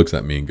counselor looks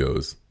at me and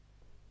goes,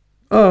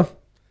 "Oh,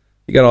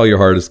 you got all your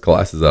hardest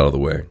classes out of the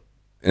way."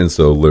 And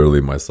so literally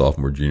my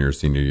sophomore, junior,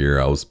 senior year,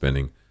 I was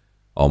spending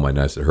all my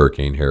nights at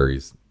Hurricane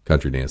Harry's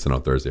country dancing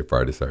on Thursday,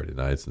 Friday, Saturday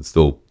nights, and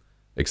still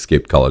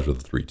escaped college with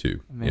a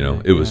 3.2.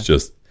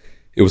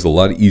 It was a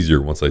lot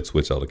easier once I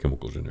switched out of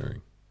chemical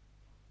engineering.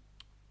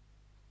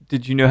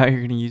 Did you know how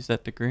you're going to use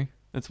that degree?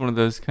 That's one of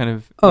those kind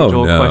of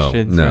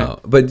questions. No, right?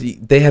 But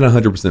they had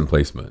 100%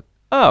 placement.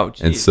 Oh,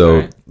 geez. And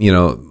so,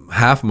 right.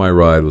 Half my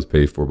ride was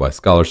paid for by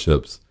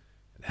scholarships,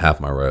 and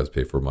half my ride was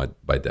paid for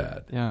by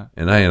dad. Yeah.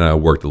 And I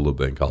worked a little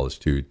bit in college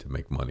too to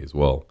make money as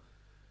well.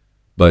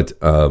 But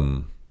it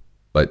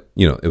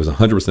was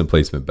 100%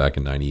 placement back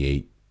in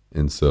 '98,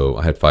 and so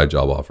I had 5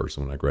 job offers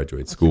when I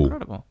graduated school.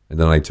 Incredible. And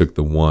then I took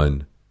the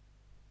one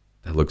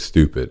that looked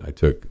stupid. I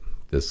took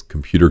this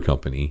computer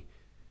company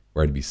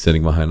where I'd be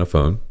sitting behind a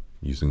phone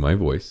using my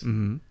voice,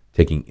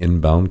 taking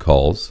inbound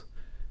calls,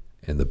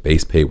 and the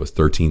base pay was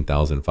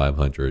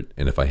 $13,500.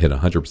 And if I hit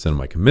 100% of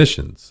my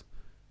commissions,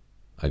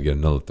 I'd get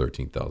another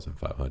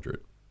 $13,500.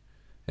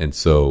 And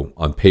so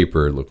on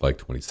paper, it looked like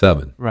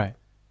 27. Right.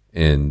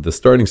 And the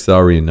starting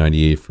salary in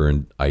 '98 for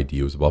an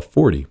ID was about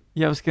 40.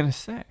 Yeah, I was gonna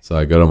say. So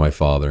I go to my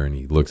father, and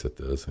he looks at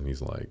this, and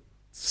he's like,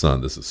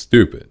 "Son, this is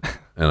stupid."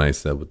 And I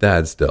said, "Well,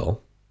 Dad,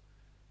 still."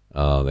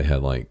 They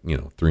had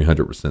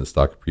 300%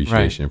 stock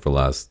appreciation for the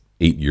last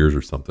 8 years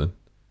or something,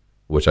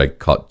 which I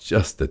caught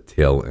just the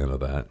tail end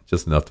of that,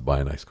 just enough to buy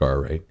a nice car,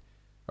 right,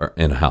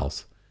 and a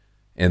house.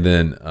 And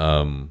then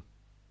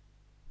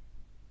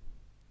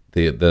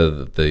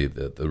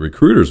the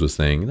recruiters was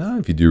saying, "No,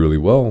 if you do really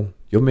well,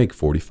 you'll make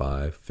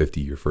 45,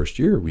 50 your first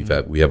year." We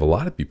have a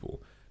lot of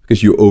people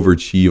because you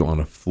overachieve on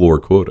a floor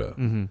quota.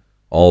 Mm-hmm.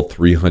 All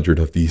 300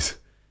 of these,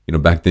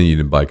 back then you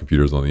didn't buy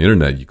computers on the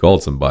internet. You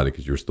called somebody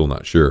because you were still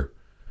not sure.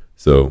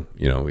 So,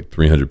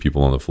 300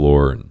 people on the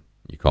floor, and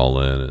you call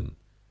in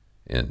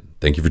and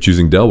thank you for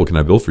choosing Dell. What can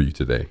I build for you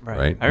today?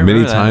 Right.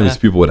 Many times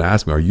people would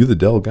ask me, "Are you the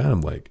Dell guy?"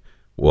 I'm like,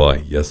 "Well,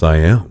 yes, I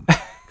am,"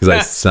 because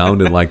I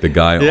sounded like the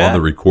guy on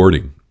the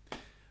recording.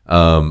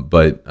 And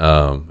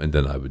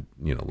then I would,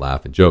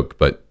 laugh and joke,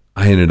 but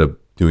I ended up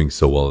doing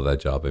so well at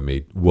that job. I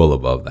made well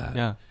above that.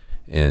 Yeah.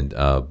 And,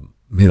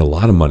 made a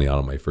lot of money out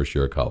of my first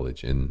year of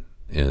college. And,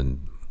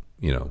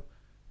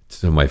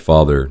 to my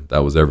father,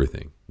 that was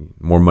everything. The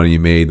more money you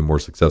made, the more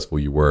successful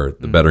you were,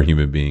 the better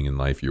human being in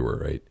life you were,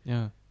 right?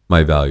 Yeah.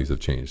 My values have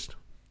changed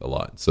a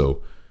lot.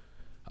 So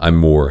I'm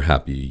more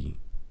happy,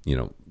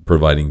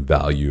 providing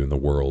value in the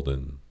world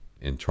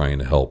and trying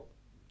to help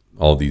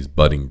all these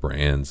budding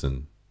brands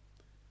and,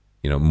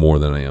 more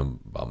than I am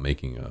about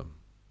making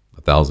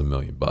 $1,000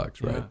 million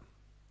bucks, right? Yeah.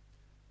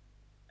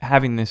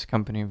 Having this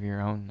company of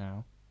your own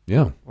now.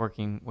 Yeah.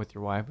 Working with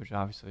your wife, which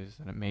obviously is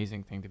an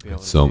amazing thing to be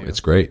able to do. It's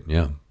great,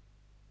 yeah.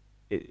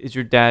 Is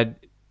your dad,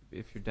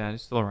 if your dad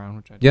is still around,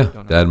 which I don't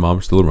know. Dad and mom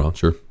are still around,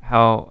 sure.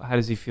 How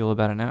does he feel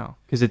about it now?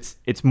 Because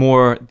it's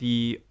more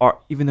the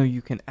art, even though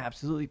you can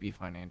absolutely be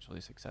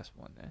financially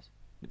successful in this,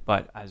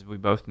 but as we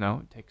both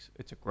know,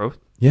 it's a growth.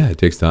 Yeah, it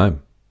takes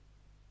time.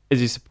 Is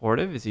he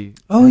supportive? Is he?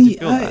 Oh,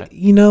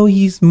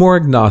 he's more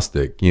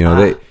agnostic.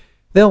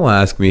 They'll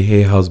ask me,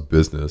 "Hey, how's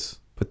business?"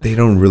 But they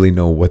don't really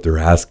know what they're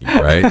asking,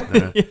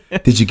 right? Yeah.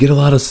 Did you get a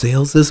lot of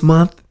sales this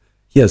month?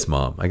 Yes,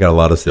 Mom, I got a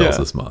lot of sales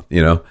this month.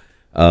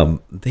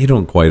 They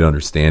don't quite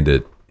understand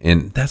it,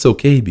 and that's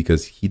okay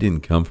because he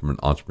didn't come from an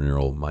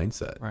entrepreneurial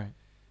mindset. Right.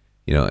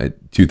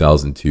 At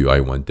 2002, I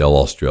won Dell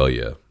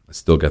Australia. I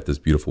still got this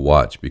beautiful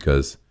watch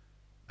because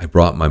I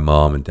brought my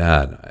mom and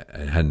dad.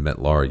 I hadn't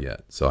met Laura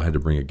yet, so I had to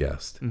bring a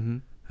guest. Mm-hmm.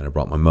 And I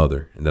brought my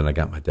mother, and then I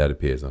got my dad to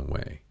pay his own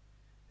way.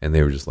 And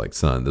they were just like,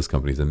 "Son, this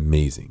company's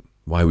amazing.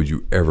 Why would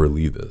you ever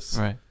leave this?"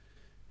 Right.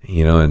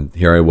 And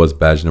here I was,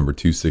 badge number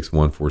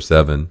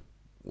 26147,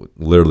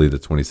 literally the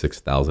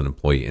 26,000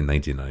 employee in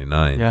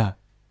 1999. Yeah.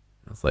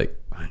 I was like,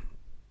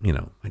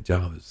 my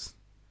job is,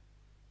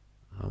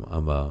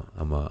 I'm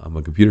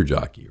a computer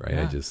jockey, right?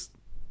 Yeah. It's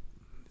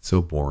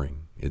so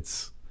boring.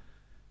 It's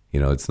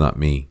not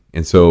me.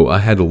 And so I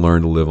had to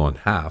learn to live on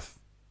half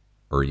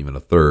or even a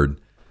third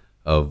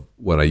of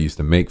what I used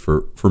to make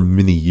for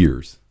many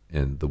years.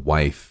 And the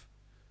wife,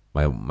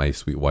 my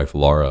sweet wife,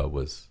 Laura,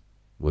 was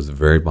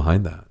very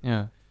behind that.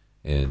 Yeah.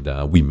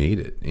 And we made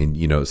it.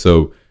 And,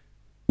 so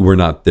we're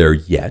not there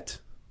yet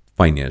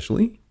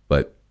financially,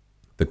 but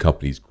the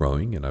company's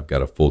growing, and I've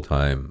got a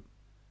full-time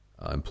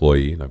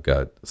employee, and I've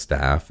got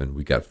staff, and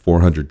we got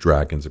 400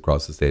 dragons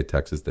across the state of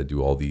Texas that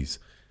do all these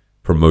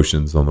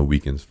promotions on the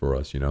weekends for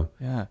us,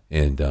 Yeah.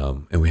 and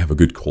we have a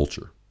good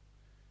culture.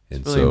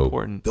 And really so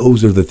important.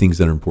 those are the things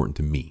that are important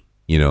to me.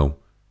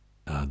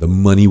 The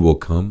money will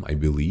come, I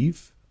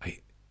believe.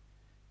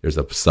 There's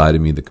a side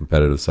of me, the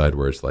competitive side,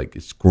 where it's like,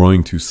 it's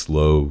growing too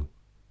slow.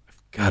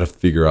 I've got to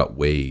figure out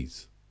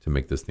ways to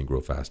make this thing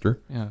grow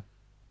faster. Yeah.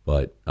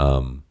 But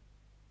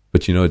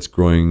it's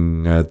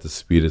growing at the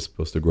speed it's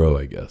supposed to grow,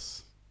 I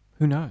guess.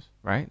 Who knows,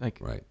 right? Like,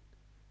 right.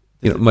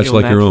 Much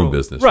like your own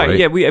business, right?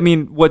 Yeah.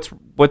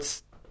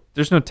 What's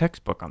there's no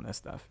textbook on this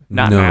stuff.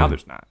 Not No. now.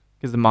 There's not,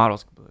 because the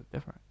model's completely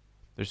different.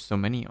 There's so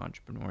many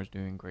entrepreneurs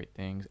doing great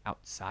things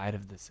outside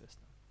of the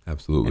system,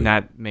 Absolutely. and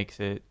that makes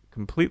it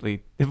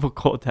completely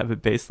difficult to have a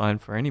baseline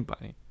for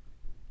anybody.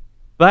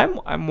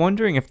 But I'm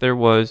wondering if there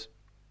was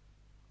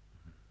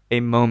a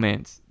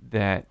moment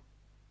that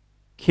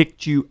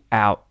kicked you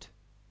out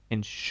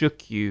and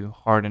shook you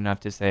hard enough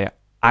to say,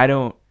 I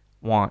don't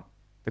want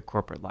the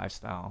corporate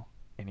lifestyle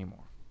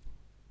anymore.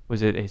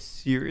 Was it a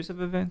series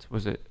of events?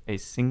 Was it a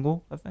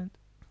single event?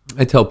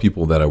 I tell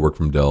people that I work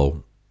from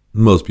Dell,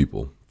 most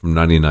people, from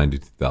 99 to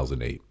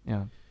 2008.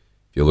 Yeah.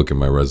 If you look at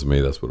my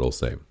resume, that's what it'll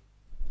say.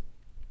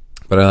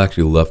 But I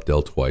actually left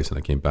Dell twice, and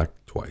I came back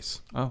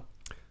twice. Oh.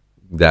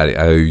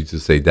 I used to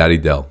say, Daddy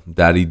Dell.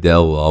 Daddy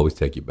Dell will always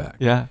take you back.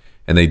 Yeah.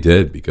 And they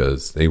did,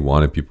 because they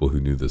wanted people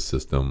who knew the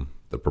system,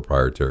 the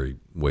proprietary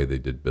way they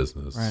did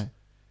business. Right.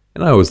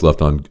 And I always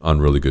left on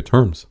really good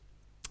terms.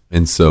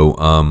 And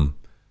so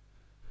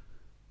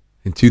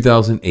in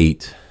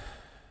 2008,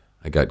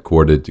 I got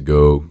courted to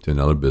go to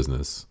another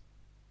business.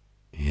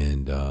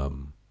 And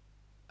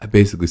I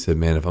basically said,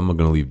 man, if I'm going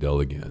to leave Dell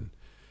again,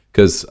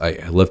 because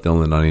I left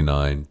Dell in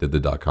 99, did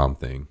the .com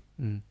thing.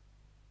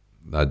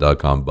 That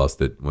 .com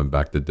busted, went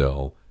back to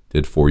Dell,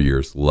 did 4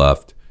 years,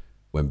 left,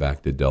 went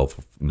back to Dell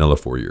for another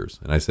 4 years.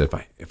 And I said,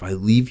 if I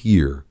leave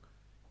here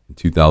in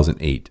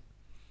 2008,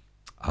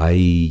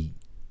 I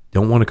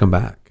don't want to come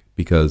back,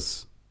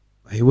 because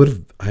I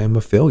am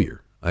a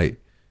failure.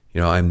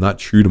 I'm not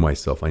true to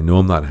myself. I know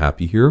I'm not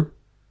happy here,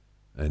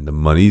 and the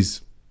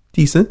money's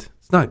decent.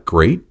 It's not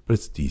great, but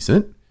it's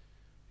decent.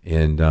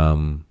 And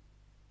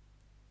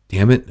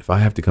damn it, if I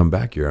have to come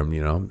back here, I'm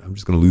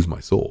just going to lose my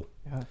soul.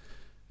 Yeah.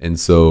 And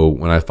so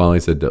when I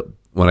finally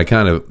when I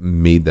kind of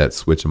made that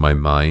switch in my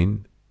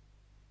mind,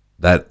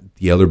 that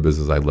the other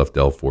business I left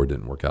Dell for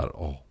didn't work out at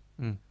all.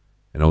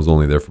 And I was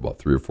only there for about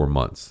 3 or 4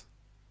 months.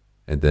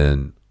 And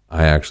then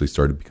I actually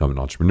started becoming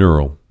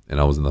entrepreneurial, and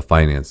I was in the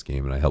finance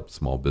game, and I helped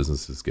small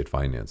businesses get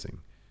financing.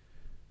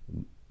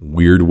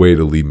 Weird way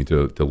to lead me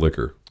to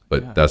liquor,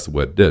 but that's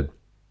what it did.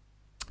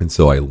 And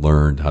so I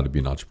learned how to be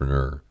an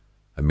entrepreneur.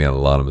 I made a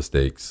lot of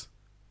mistakes.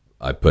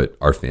 I put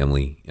our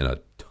family in a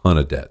ton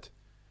of debt,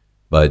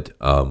 but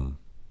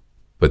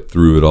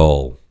through it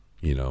all,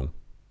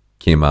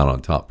 came out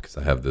on top, because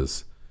I have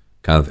this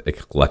kind of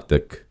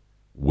eclectic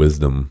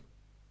wisdom,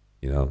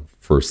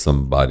 for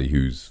somebody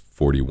who's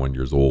 41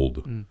 years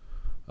old,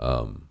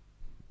 of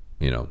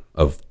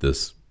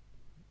this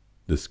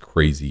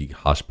crazy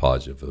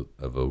hodgepodge of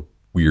a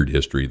weird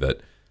history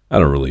that I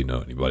don't really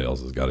know anybody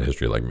else has got a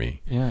history like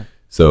me. Yeah.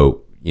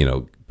 So,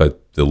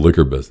 but the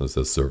liquor business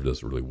has served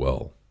us really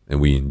well,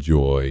 and we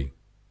enjoy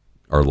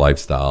our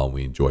lifestyle, and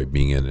we enjoy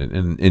being in it,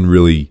 and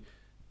really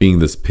being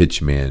this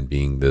pitch man,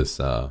 being this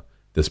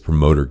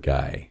promoter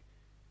guy.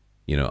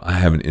 I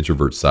have an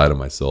introvert side of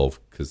myself,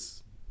 because,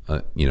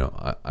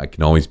 I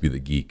can always be the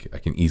geek. I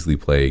can easily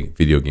play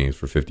video games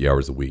for 50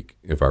 hours a week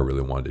if I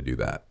really wanted to do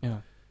that. Yeah.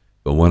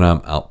 But when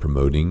I'm out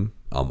promoting,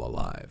 I'm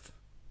alive.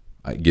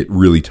 I get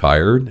really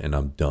tired and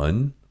I'm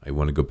done. I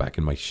want to go back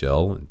in my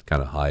shell and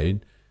kind of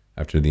hide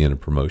after the end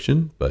of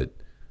promotion. But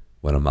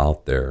when I'm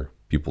out there,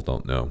 people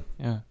don't know.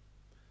 Yeah.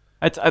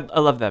 I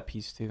love that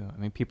piece too. I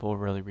mean, people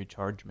really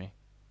recharge me.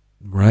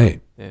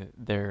 Right.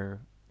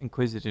 Their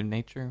inquisitive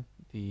nature,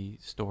 the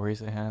stories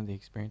they have, the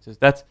experiences.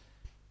 That's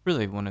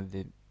really one of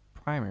the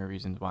primary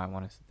reasons why I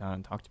want to sit down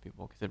and talk to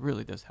people, because it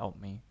really does help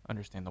me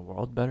understand the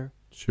world better.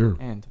 Sure.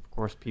 And of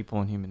course, people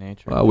and human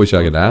nature. Well, I wish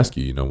I could ask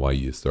you, why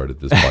you started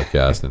this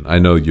podcast. And I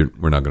know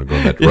we're not going to go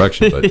in that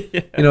direction, but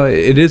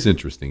it is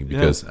interesting,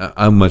 because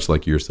I'm much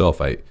like yourself.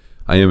 I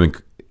am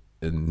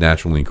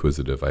naturally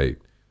inquisitive. I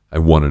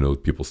want to know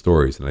people's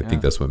stories, and I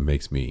think that's what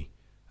makes me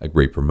a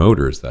great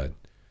promoter, is that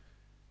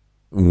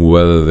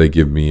whether they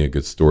give me a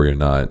good story or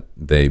not,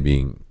 they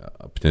being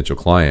a potential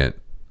client,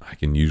 I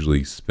can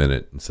usually spin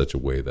it in such a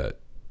way that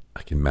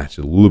I can match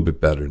it a little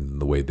bit better than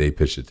the way they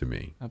pitch it to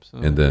me.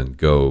 Absolutely. And then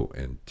go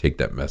and take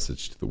that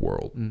message to the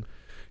world.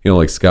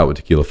 Like Scott with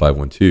Tequila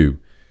 512.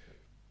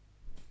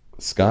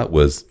 Scott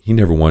he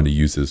never wanted to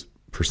use his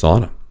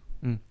persona.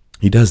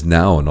 He does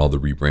now in all the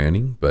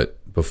rebranding,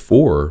 but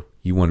before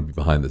he wanted to be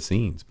behind the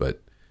scenes.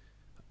 But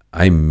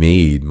I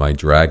made my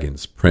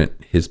dragons print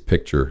his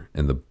picture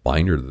in the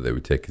binder that they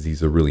would take because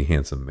he's a really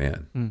handsome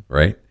man,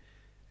 right?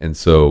 And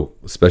so,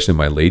 especially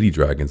my lady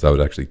dragons, I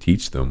would actually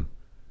teach them,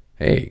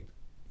 hey,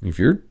 if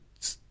you're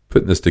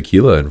putting this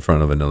tequila in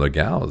front of another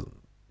gal,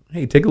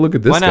 hey, take a look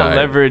at this guy. Why not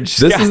leverage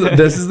this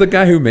is the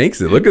guy who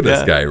makes it. Look at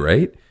this guy,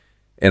 right?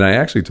 And I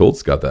actually told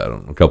Scott that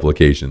on a couple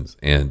occasions,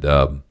 and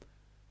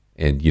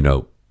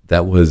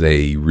that was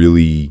a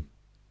really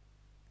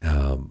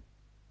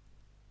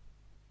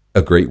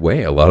a great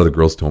way. A lot of the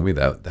girls told me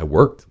that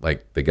worked.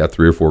 Like they got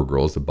 3 or 4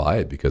 girls to buy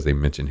it because they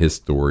mentioned his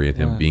story and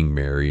him being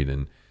married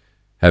and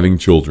having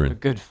children. A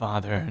good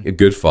father.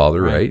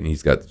 Right? And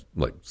he's got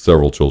like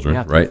several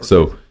children, right?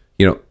 So,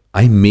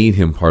 I made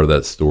him part of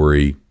that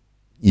story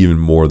even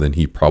more than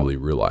he probably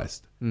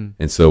realized.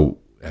 And so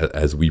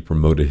as we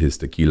promoted his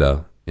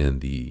tequila in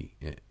the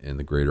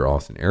greater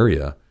Austin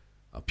area,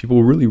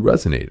 people really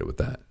resonated with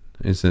that.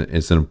 It's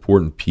an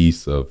important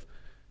piece of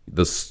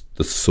the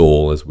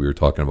soul, as we were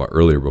talking about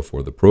earlier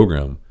before the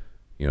program.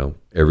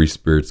 Every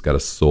spirit's got a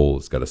soul,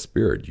 it's got a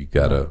spirit. You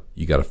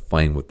gotta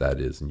find what that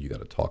is, and you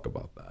gotta talk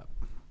about that.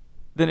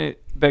 Then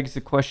it begs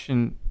the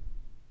question: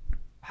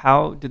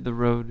 how did the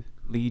road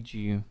lead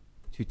you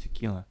to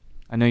tequila?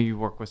 I know you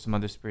work with some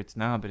other spirits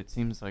now, but it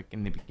seems like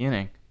in the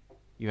beginning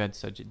you had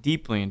such a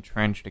deeply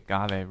entrenched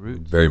agave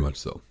roots. Very much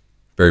so.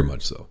 Very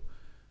much so.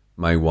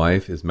 My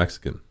wife is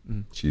Mexican.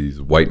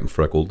 She's white and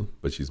freckled,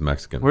 but she's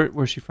Mexican.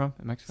 Where's she from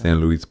in Mexico? San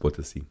Luis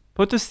Potosi.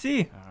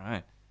 Potosi. All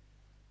right.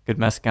 Good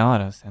mezcal out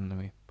of San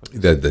Luis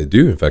Potosi. They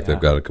do. In fact, I've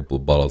got a couple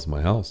of bottles in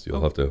my house.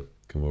 You'll have to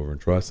come over and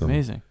try some.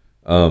 Amazing.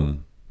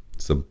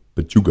 Some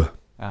pachuga.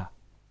 Ah.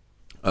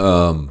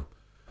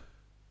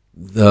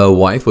 The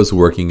wife was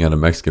working at a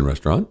Mexican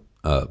restaurant.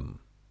 One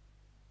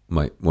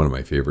of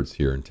my favorites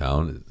here in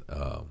town is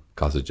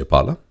Casa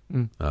Chapala.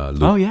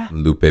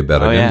 Lupe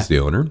Barragan is the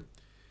owner.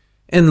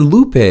 And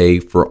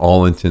Lupe, for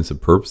all intents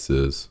and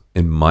purposes,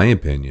 in my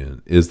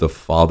opinion, is the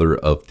father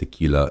of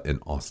tequila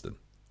in Austin.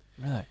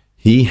 Really?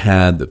 He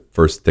had the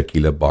first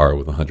tequila bar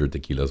with 100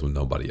 tequilas when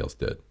nobody else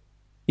did.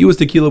 He was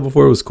tequila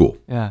before it was cool.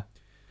 Yeah.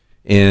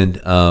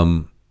 And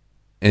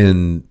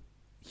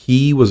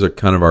he was a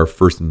kind of our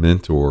first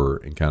mentor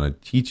in kind of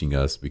teaching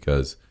us,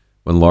 because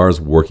when Laura's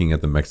working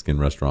at the Mexican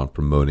restaurant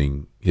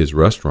promoting his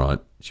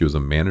restaurant, she was a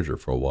manager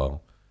for a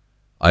while.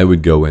 I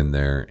would go in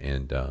there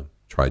and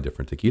try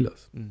different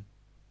tequilas.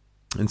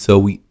 And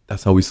so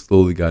that's how we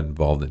slowly got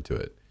involved into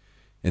it.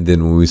 And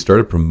then when we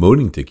started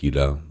promoting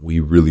tequila, we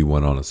really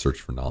went on a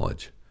search for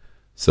knowledge.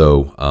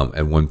 So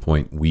at one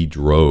point, we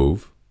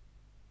drove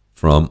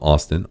from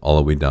Austin all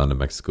the way down to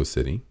Mexico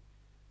City.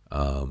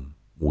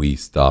 We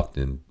stopped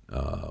in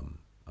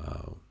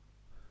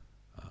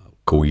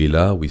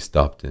Coahuila. We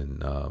stopped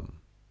in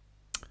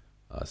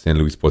San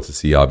Luis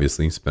Potosi,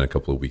 obviously, spent a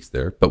couple of weeks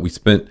there. But we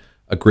spent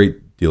a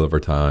great deal of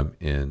our time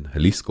in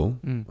Jalisco,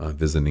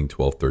 visiting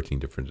 12, 13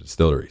 different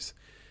distilleries.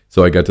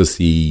 So I got to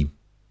see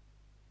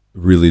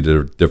really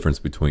the difference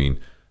between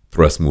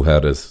Tres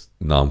Mujeres,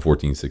 NOM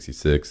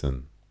 1466,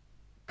 and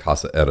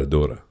Casa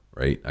Herradura,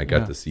 right? I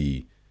got to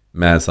see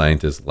Mad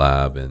Scientist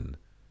Lab and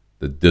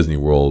the Disney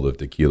World of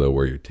tequila,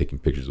 where you're taking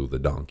pictures with a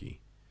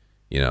donkey.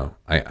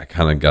 I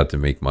kind of got to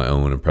make my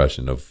own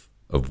impression of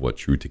what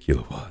true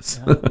tequila was.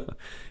 Yeah.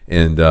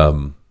 and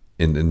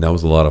that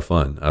was a lot of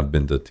fun. I've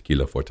been to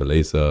Tequila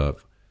Fortaleza,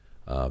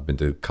 been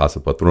to Casa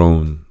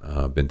Patron,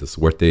 been to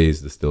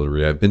Suertes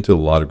Distillery. I've been to a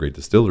lot of great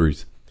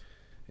distilleries,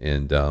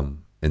 and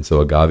so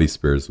agave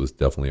spirits was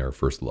definitely our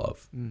first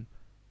love.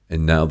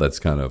 And now that's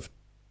kind of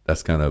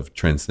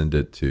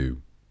transcended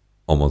to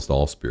almost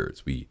all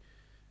spirits. We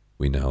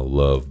now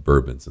love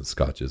bourbons and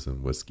scotches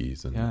and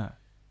whiskeys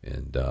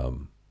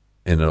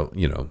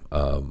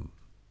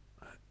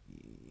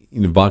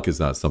vodka is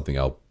not something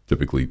I'll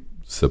typically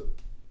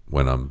sip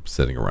when I'm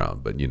sitting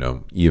around, but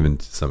even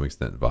to some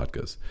extent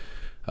vodkas.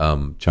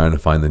 Trying to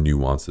find the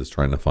nuances,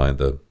 trying to find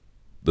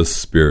the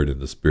spirit in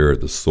the spirit,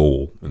 the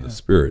soul in the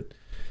spirit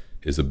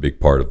is a big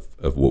part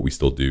of what we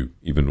still do,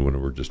 even when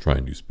we're just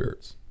trying new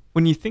spirits.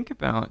 When you think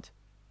about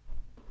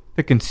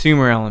the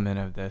consumer element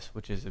of this,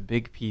 which is a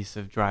big piece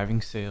of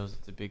driving sales,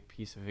 it's a big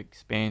piece of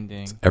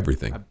expanding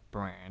everything. A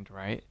brand,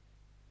 right?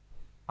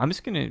 I'm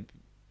just going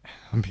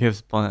to be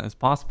as blunt as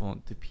possible.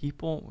 Do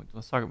people,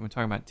 we're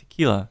talking about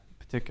tequila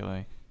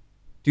particularly,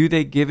 do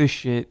they give a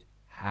shit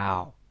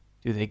how?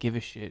 Do they give a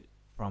shit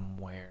from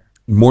where?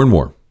 More and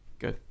more.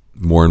 Good.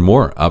 More and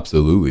more,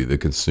 absolutely. The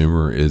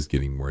consumer is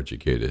getting more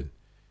educated.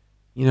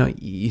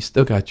 You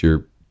still got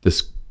your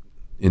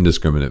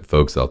indiscriminate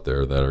folks out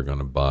there that are going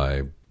to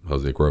buy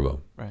Jose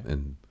Cuervo. Right.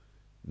 And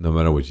no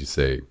matter what you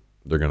say,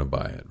 they're going to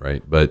buy it,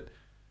 right? But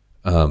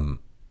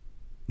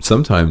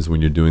sometimes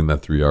when you're doing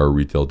that 3-hour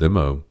retail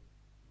demo,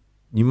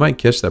 you might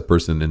catch that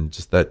person in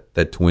just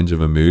that twinge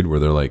of a mood where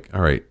they're like,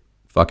 all right,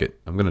 fuck it,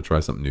 I'm going to try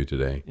something new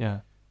today. Yeah.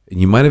 And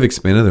you might have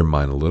expanded their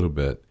mind a little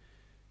bit.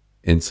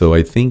 And so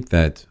I think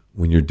that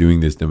when you're doing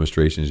these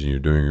demonstrations and you're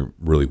doing it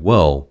really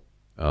well,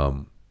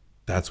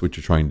 that's what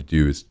you're trying to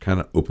do, is kind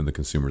of open the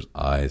consumer's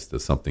eyes to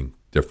something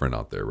different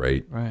out there,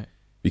 right? Right.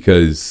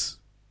 Because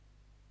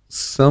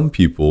some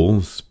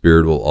people,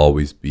 spirit will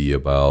always be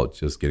about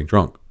just getting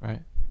drunk.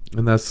 Right.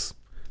 And that's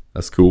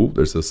cool.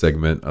 There's a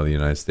segment of the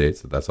United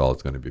States that's all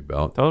it's going to be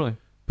about. Totally.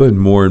 But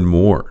more and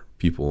more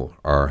people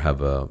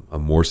have a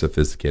more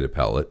sophisticated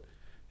palate,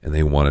 and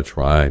they want to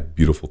try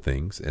beautiful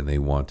things, and they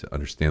want to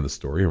understand the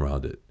story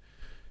around it.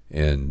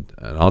 And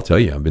I'll tell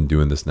you, I've been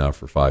doing this now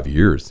for 5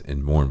 years,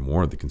 and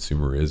more the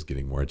consumer is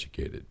getting more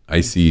educated.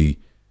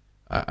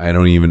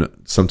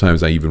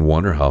 Sometimes I even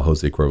wonder how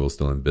Jose Cuervo is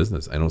still in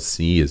business. I don't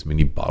see as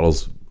many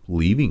bottles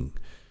leaving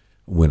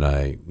when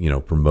I,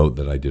 promote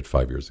that I did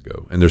 5 years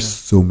ago. And there's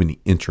so many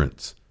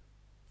entrants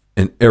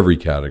in every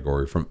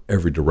category from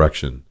every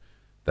direction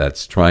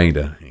that's trying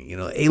to,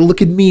 hey, look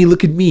at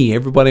me,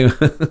 everybody.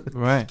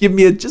 Right. Give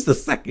me just a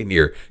second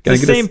here.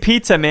 It's the same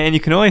pizza, man. You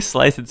can only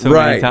slice it so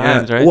many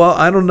times, right? Well,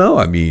 I don't know.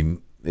 I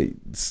mean,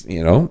 it's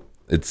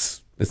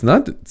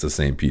not the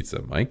same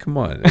pizza, Mike. Come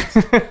on.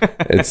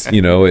 It's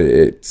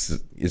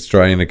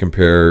trying to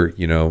compare,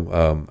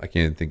 I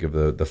can't think of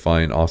the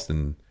fine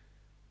Austin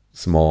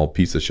small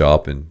pizza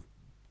shop and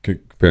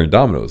comparing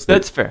Domino's.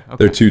 That's fair. Okay.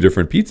 They're two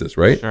different pizzas,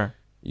 right? Sure.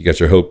 You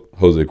got your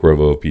Jose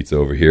Cuervo pizza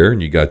over here,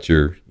 and you got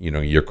your,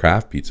 your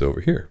craft pizza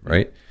over here,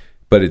 right?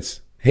 But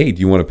it's, hey,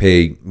 do you want to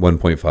pay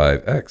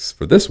 1.5x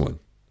for this one?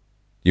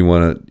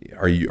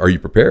 Are you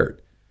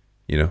prepared?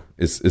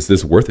 Is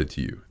this worth it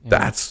to you?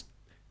 Yeah.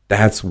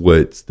 That's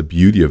what's the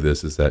beauty of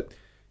this, is that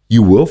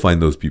you will find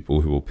those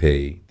people who will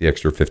pay the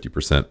extra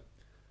 50%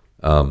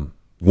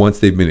 once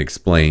they've been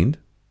explained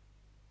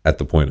at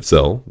the point of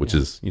sale, which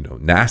is,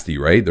 nasty,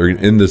 right? They're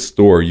in the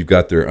store, you've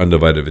got their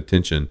undivided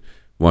attention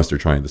once they're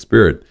trying the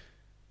spirit.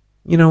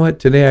 You know what?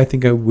 Today I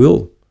think I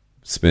will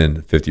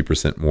spend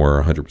 50% more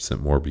or 100%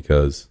 more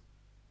because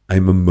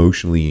I'm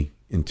emotionally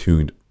in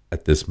tuned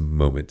at this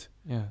moment.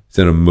 Yeah. It's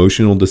an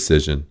emotional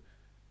decision.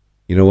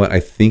 You know what? I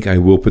think I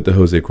will put the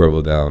Jose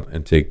Cuervo down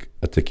and take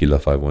a Tequila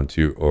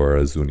 512 or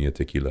a Zunia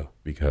Tequila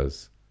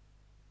because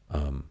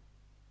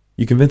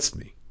you convinced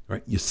me,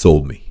 right? You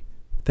sold me.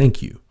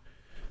 Thank you.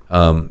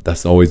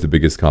 That's always the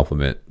biggest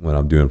compliment when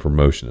I'm doing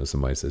promotion. If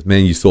somebody says,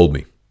 man, you sold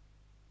me.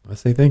 I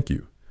say thank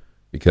you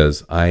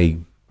because I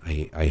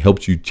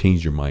helped you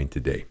change your mind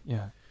today.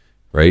 Yeah.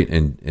 Right.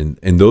 And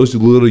those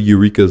little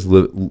eurekas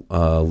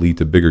lead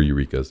to bigger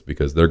eurekas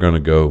because they're going to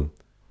go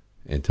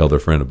and tell their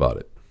friend about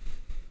it.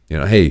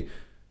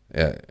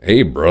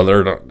 Hey,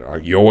 brother,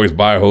 you always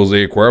buy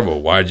Jose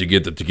Cuervo. Why'd you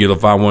get the Tequila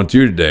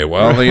 512 today?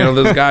 Well,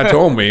 this guy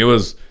told me it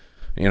was,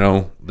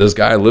 this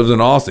guy lives in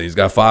Austin. He's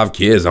got 5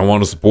 kids. I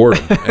want to support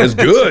him. It's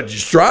good.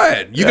 Just try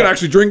it. You can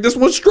actually drink this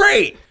one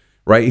straight.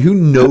 Right? Who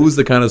knows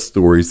the kind of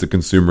stories the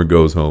consumer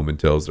goes home and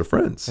tells their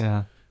friends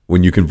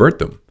when you convert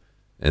them.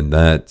 And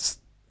that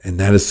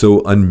is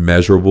so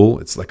unmeasurable.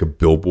 It's like a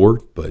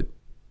billboard, but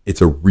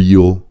it's a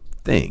real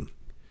thing.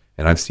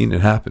 And I've seen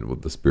it happen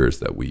with the spirits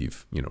that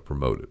we've,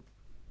 promoted.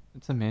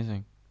 It's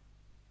amazing.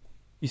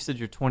 You said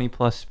you're 20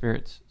 plus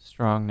spirits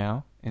strong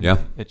now. And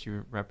that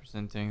you're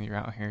representing. You're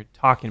out here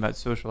talking about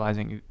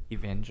socializing,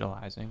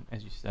 evangelizing,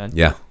 as you said.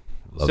 Yeah.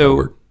 Love that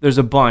word. There's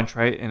a bunch,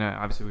 right? And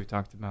obviously we've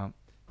talked about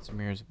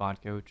Zamir's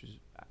vodka, which is,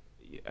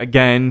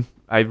 again,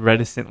 I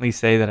reticently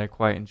say that I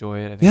quite enjoy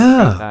it. I think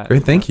it's got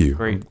great. Thank you.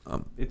 Great.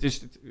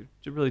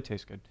 It really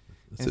tastes good.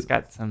 And it's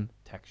got some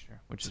texture,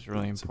 which is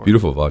really important. It's a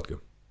beautiful vodka.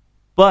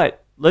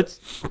 But let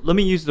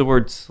me use the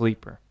word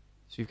sleeper.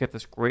 So you've got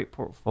this great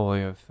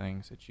portfolio of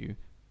things that you're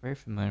very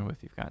familiar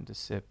with. You've gotten to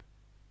sip.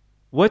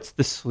 What's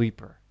the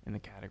sleeper in the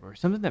category?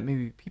 Something that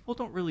maybe people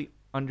don't really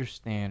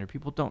understand or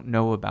people don't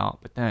know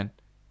about, but then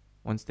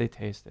once they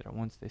taste it or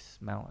once they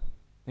smell it,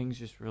 things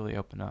just really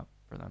open up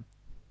for them.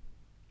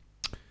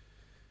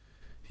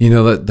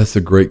 That's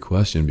a great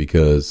question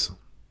because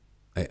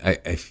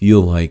I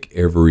feel like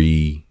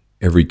every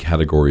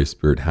category of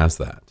spirit has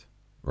that,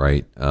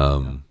 right?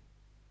 I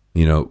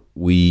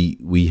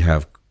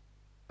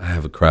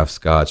have a craft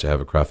scotch, I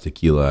have a craft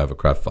tequila, I have a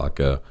craft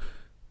vodka,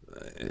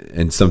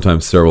 and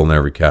sometimes several in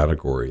every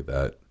category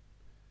that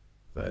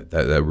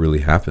really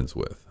happens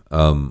with.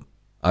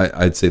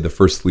 I'd say the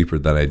first sleeper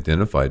that I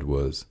identified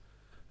was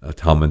a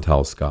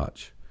Talmental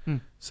Scotch.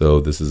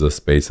 So this is a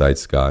Speyside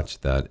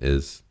Scotch that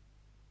is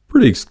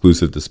pretty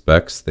exclusive to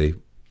Specs. They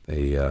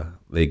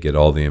get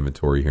all the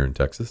inventory here in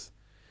Texas,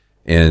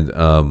 and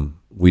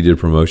we did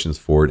promotions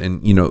for it.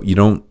 And you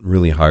don't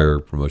really hire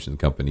promotion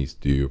companies to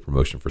do a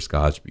promotion for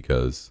Scotch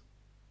because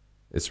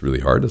it's really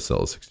hard to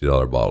sell a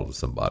 $60 bottle to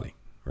somebody,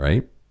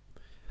 right?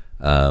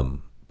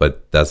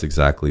 But that's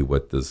exactly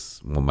what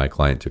my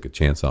client took a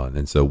chance on.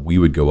 And so we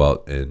would go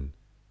out and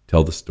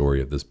tell the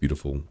story of this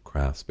beautiful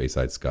craft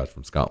Speyside Scotch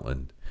from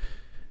Scotland,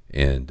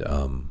 and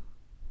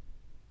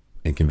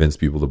convince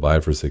people to buy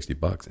it for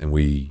 $60. And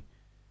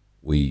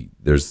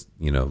there's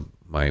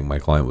my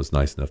client was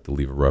nice enough to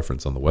leave a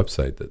reference on the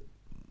website that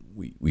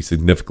we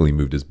significantly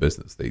moved his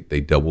business. They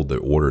doubled their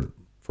order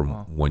from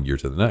 1 year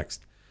to the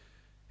next.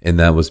 And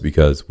that was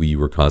because we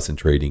were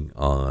concentrating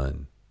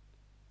on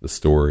the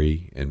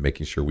story and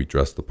making sure we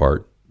dressed the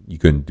part. You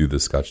couldn't do the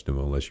Scotch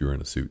demo unless you were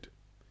in a suit.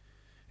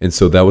 And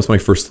so that was my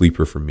first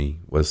sleeper for me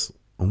was,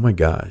 oh my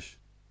gosh,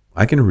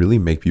 I can really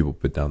make people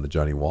put down the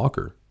Johnny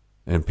Walker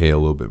and pay a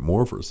little bit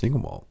more for a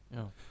single malt.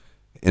 Yeah.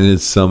 And in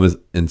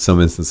some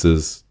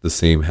instances, the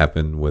same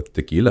happened with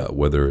tequila,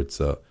 whether it's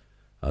a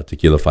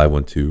Tequila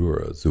 512 or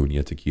a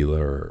Zunia tequila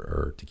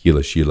or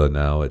Tequila Sheila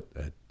now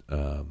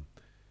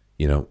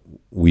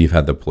we've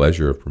had the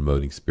pleasure of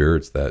promoting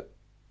spirits that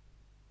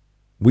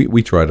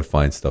we try to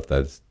find stuff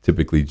that is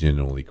typically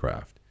genuinely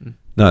craft.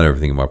 Not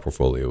everything in my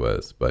portfolio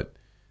is, but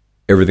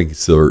everything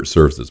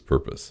serves its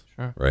purpose,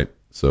 right?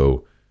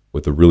 So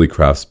with the really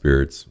craft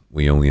spirits,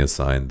 we only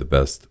assign the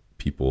best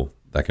people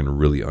that can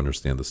really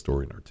understand the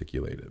story and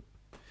articulate it.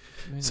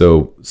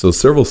 Amazing. So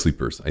several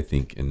sleepers, I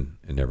think, in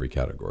every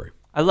category.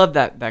 I love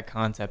that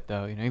concept,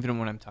 though. Even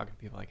when I'm talking to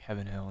people like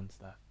Heaven Hill and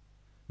stuff,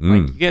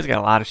 like you guys got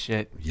a lot of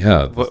shit.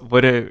 Yeah.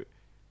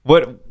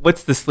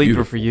 What's the sleeper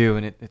Beautiful. for you?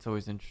 And it's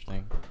always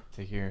interesting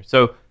to hear.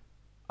 So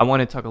I want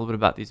to talk a little bit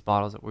about these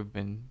bottles that we've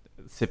been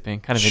sipping,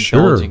 kind of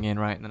indulging in,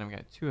 right? And then I've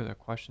got two other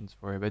questions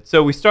for you. But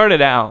so we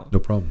started out, no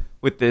problem,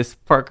 with this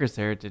Parker's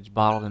Heritage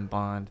Bottled and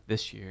Bond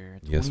this year.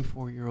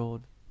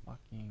 24-year-old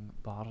fucking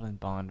Bottled and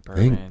Bond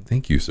bourbon.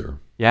 Thank you, sir.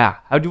 Yeah.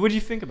 What did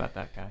you think about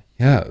that guy?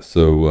 Yeah.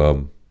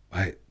 So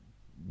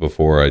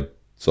before I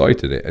saw you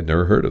today, I'd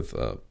never heard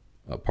of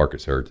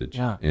Parker's Heritage.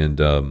 Yeah. And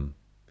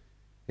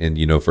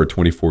for a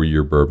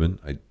 24-year bourbon,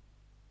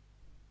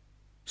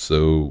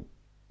 so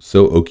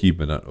oaky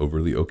but not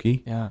overly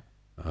oaky. Yeah.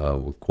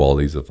 With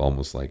qualities of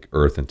almost like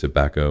earth and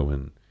tobacco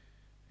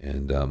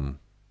and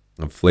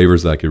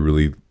flavors that I could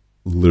really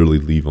literally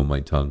leave on my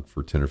tongue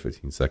for 10 or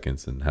 15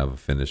 seconds and have a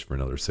finish for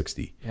another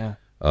 60. Yeah.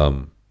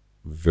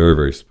 Very,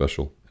 very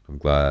special. I'm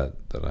glad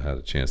that I had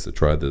a chance to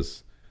try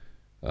this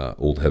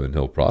Old Heaven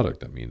Hill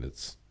product. I mean,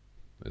 it's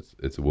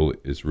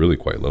really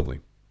quite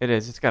lovely. It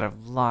is. It's got a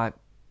lot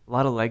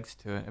of legs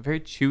to it. A very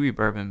chewy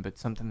bourbon, but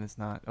something that's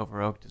not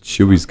over oaked.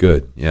 Chewy's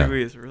good. Yeah.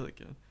 Chewy is really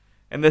good.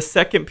 And the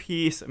second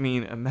piece, I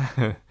mean,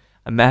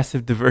 a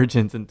massive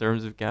divergence in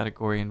terms of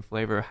category and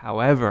flavor.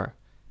 However,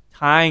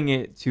 tying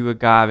it to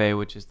agave,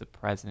 which is the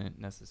present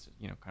necessary,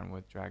 kind of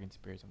with Dragon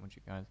Spirits and what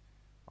you guys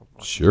are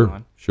working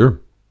on. Sure.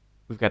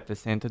 We've got the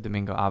Santo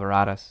Domingo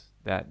Alvaradas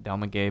that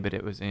Delma gave, but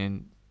it was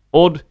in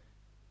old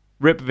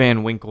Rip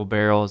Van Winkle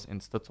barrels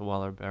and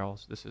Stutzelweller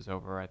barrels. This is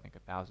over, I think,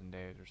 1,000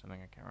 days or something.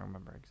 I can't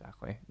remember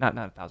exactly. Not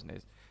 1,000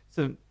 days.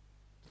 So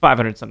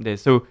 500-something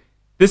days. So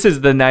this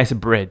is the nice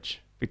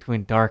bridge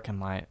between dark and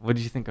light. What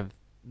did you think of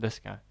this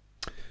guy?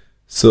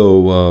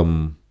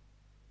 So,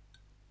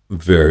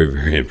 very,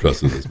 very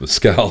impressed with this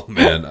mezcal,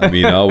 man. I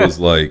mean, I was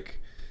like,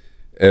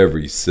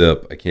 every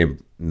sip,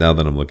 now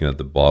that I'm looking at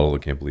the bottle, I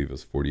can't believe it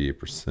was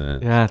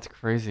 48%. Yeah, it's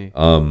crazy.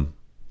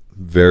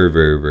 Very,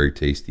 very, very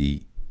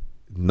tasty.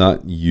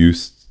 Not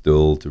used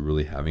still to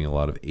really having a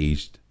lot of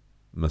aged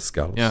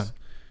mezcals. Yeah.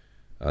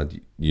 Do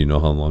you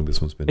know how long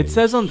this one's been It aged?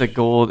 says on the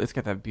gold, it's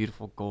got that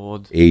beautiful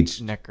gold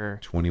aged necker.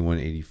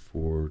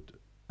 2184.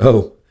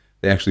 Oh,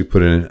 they actually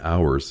put it in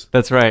hours.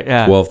 That's right,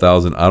 yeah.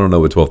 12,000. I don't know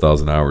what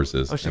 12,000 hours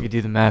is. I wish I could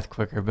do the math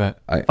quicker, but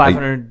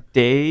 500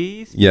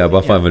 days? Yeah,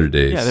 about 500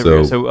 days. Yeah, there we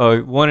go.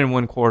 So 1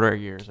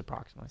 1/4 years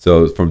approximately.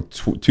 So from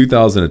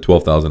 2,000 to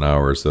 12,000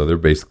 hours. So they're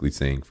basically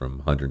saying from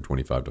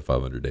 125 to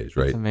 500 days,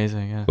 right? That's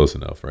amazing, yeah. Close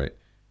enough, right?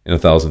 And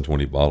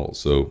 1,020 bottles.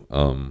 So,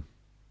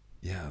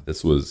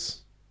 this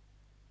was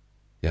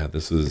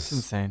it's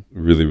insane.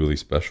 Really, really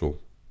special.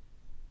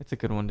 It's a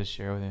good one to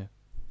share with you.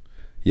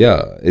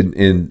 Yeah,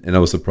 and I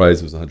was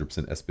surprised it was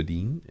 100%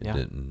 Espadine. It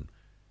didn't,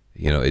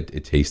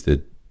 it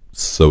tasted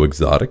so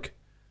exotic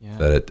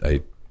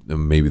that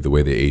maybe the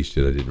way they aged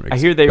it, I didn't expect. I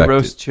hear they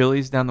roast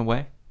chilies down the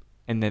way,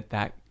 and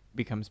that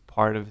becomes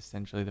part of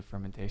essentially the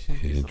fermentation.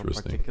 These little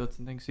particulates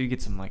and things. So you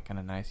get some like kind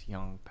of nice,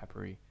 young,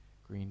 peppery,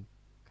 green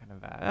kind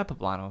of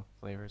poblano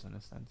flavors in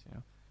a sense,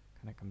 kind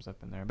of comes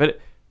up in there. But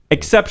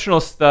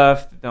exceptional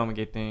stuff. The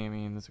Delmagate thing, I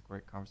mean, that's a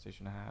great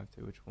conversation to have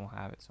too, which we'll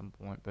have at some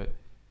point. But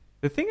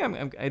the thing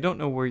I don't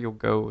know where you'll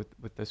go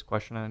with this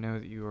question. I know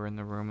that you were in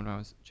the room when I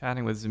was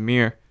chatting with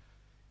Zamir.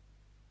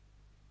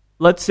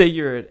 Let's say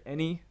you're at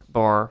any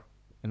bar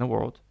in the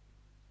world.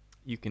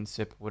 You can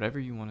sip whatever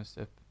you want to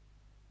sip.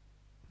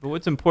 But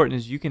what's important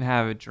is you can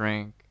have a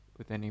drink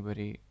with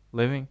anybody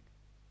living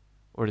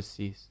or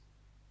deceased.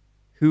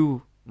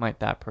 Who might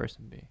that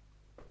person be?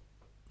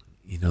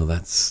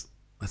 That's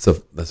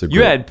a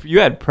great... You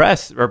had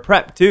press or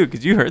prep too,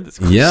 because you heard this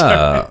question.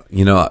 Yeah,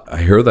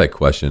 I heard that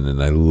question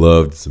and I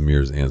loved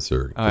Samir's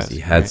answer because he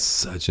had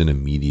such an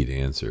immediate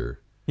answer.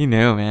 He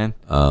knew, man.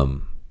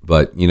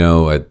 But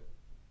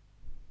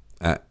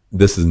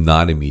this is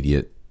not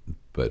immediate.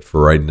 But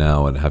for right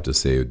now, I'd have to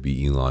say it would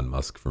be Elon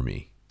Musk for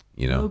me.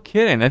 No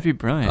kidding, that'd be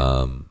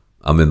brilliant.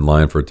 I'm in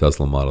line for a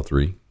Tesla Model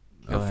 3.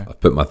 I've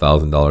put my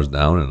 $1,000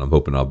 down, and I'm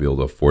hoping I'll be able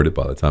to afford it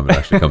by the time it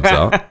actually comes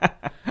out.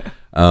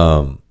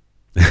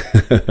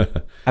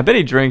 I bet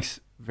he drinks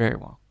very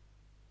well.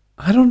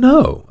 I don't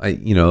know.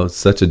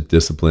 Such a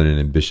disciplined and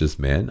ambitious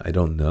man. I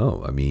don't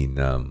know. I mean,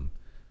 I'm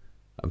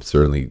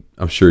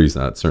sure he's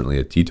not certainly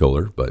a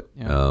teetotaler, but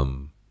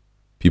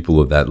people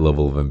of that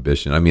level of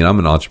ambition. I mean, I'm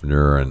an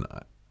entrepreneur, and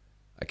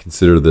I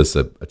consider this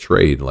a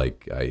trade.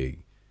 Like I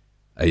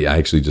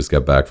actually just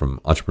got back from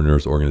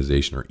Entrepreneurs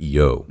Organization, or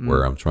EO,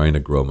 where I'm trying to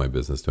grow my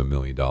business to $1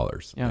 million.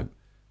 Yeah. I'm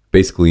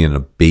basically in a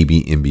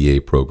baby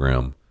MBA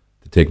program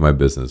to take my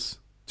business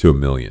to $1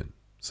 million.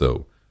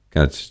 So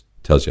kind of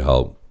tells you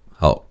how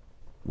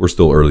we're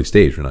still early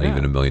stage. We're not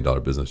even $1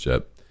 million business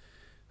yet.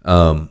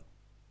 And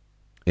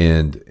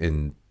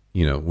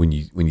when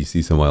you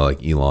see somebody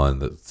like Elon,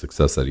 the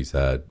success that he's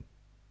had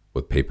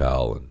with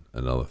PayPal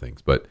and other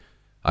things. But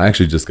I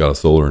actually just got a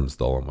solar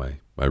install on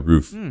my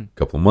roof a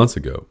couple of months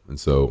ago. And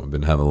so I've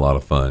been having a lot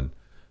of fun,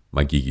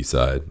 my geeky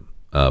side,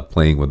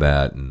 playing with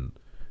that and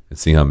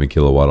seeing how many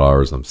kilowatt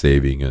hours I'm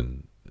saving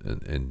and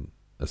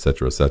et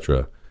cetera, et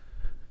cetera.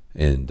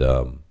 And,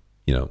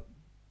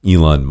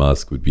 Elon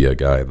Musk would be a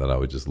guy that I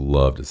would just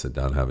love to sit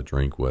down and have a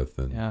drink with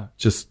and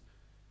just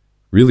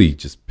really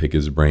just pick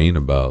his brain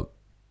about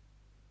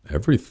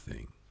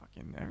everything.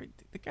 Fucking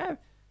everything. The guy,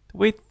 the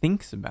way he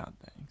thinks about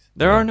things.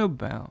 There are no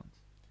bounds.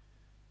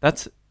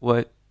 That's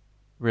what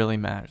really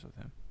matters with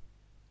him.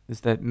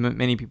 Is that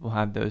many people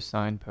have those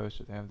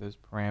signposts, or they have those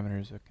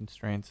parameters or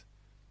constraints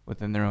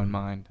within their own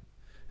mind.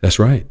 That's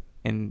right.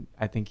 And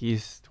I think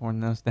he's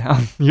torn those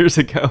down years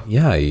ago.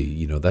 Yeah,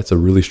 that's a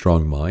really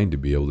strong mind to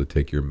be able to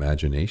take your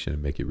imagination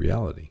and make it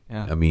reality.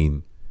 Yeah. I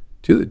mean,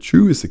 to the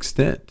truest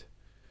extent.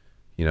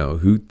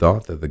 Who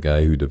thought that the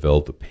guy who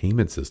developed a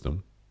payment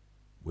system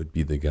would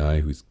be the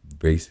guy who's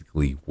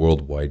basically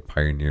worldwide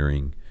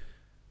pioneering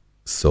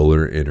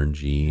solar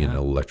energy and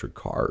electric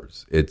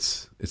cars?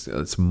 It's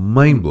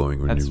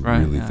mind-blowing when you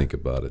really think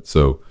about it.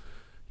 So,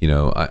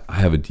 I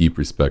have a deep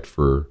respect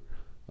for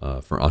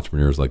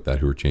entrepreneurs like that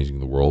who are changing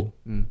the world.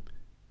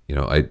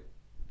 I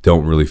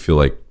don't really feel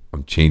like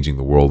I'm changing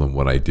the world in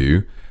what I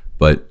do,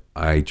 but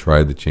I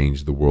try to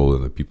change the world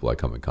and the people I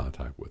come in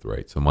contact with,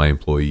 right? So my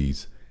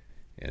employees,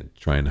 and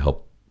trying to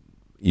help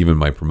even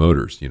my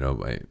promoters,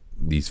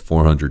 these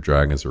 400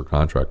 dragons or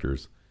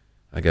contractors.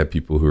 I got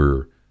people who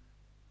are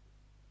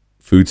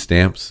food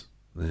stamps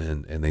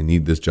and they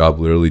need this job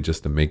literally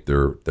just to make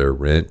their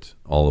rent,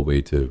 all the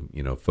way to,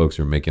 folks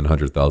who are making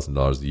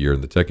 $100,000 a year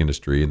in the tech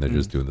industry and they're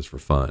just doing this for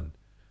fun.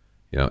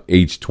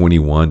 Age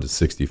 21 to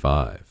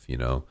 65,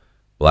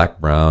 black,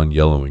 brown,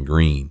 yellow, and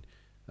green.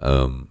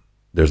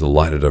 There's a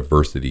lot of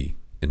diversity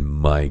in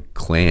my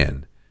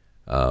clan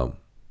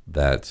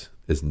that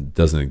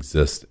doesn't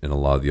exist in a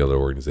lot of the other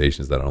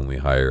organizations that only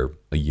hire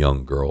a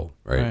young girl,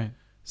 right?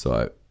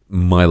 So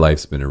my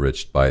life's been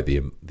enriched by the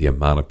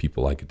amount of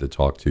people I get to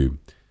talk to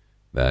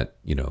that,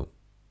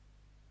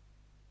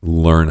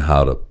 learn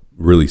how to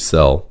really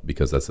sell,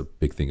 because that's a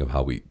big thing of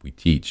how we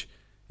teach,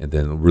 and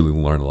then really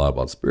learn a lot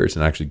about spirits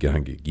and actually get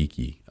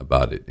geeky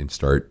about it and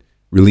start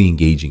really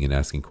engaging and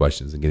asking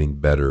questions and getting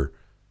better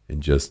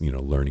and just,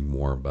 learning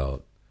more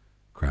about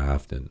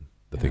craft and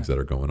the things that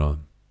are going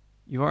on.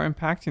 You are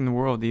impacting the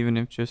world, even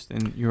if just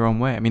in your own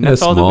way. I mean,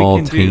 that's all that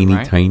we can do,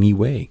 right? Tiny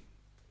way.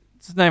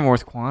 It's not even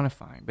worth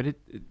quantifying, but at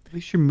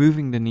least you're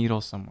moving the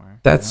needle somewhere.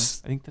 I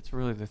think that's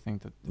really the thing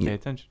to pay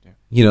attention to.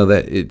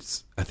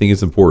 I think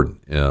it's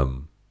important.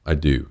 I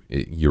do.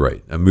 You're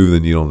right. I'm moving the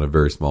needle in a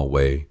very small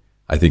way.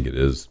 I think it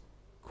is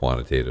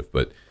quantitative,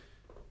 but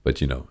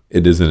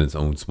it is in its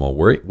own small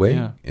way,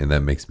 and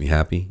that makes me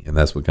happy, and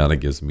that's what kind of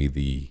gives me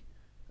the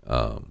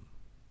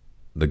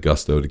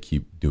gusto to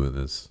keep doing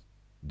this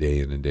day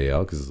in and day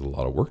out, because it's a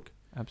lot of work.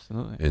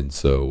 Absolutely. And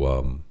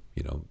so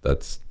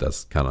that's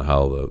kind of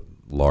how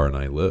Laura and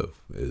I live.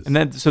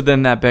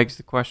 Then that begs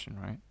the question,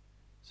 right?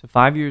 So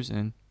 5 years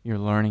in, you're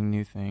learning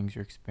new things,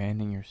 you're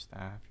expanding your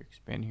staff, you're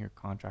expanding your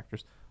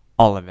contractors,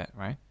 all of it,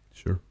 right?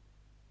 Sure.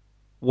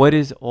 What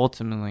is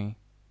ultimately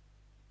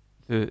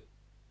the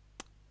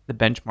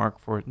benchmark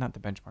for, not the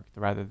benchmark,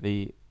 rather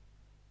the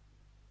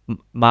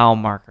mile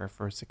marker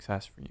for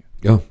success for you?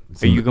 Yeah.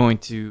 Are you going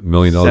to $1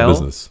 million sell?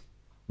 business?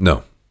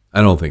 No,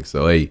 I don't think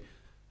so.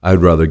 I'd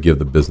rather give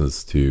the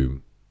business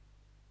to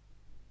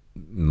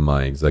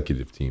my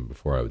executive team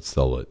before I would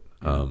sell it.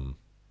 I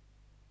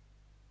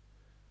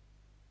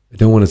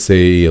don't want to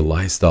say a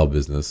lifestyle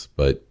business,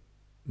 but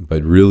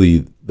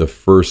really the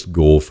first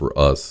goal for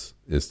us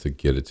is to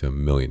get it to $1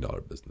 million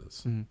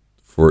business. Mm-hmm.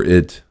 For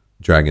it,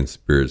 Dragon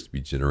Spirits to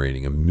be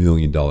generating $1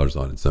 million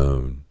on its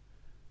own,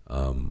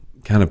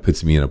 kind of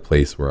puts me in a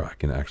place where I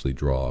can actually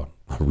draw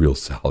a real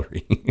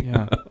salary.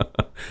 Yeah.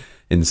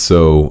 And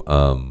so,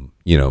 and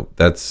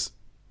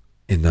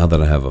now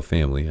that I have a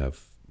family, I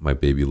have my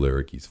baby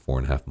Lyric, he's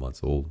 4.5 months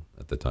old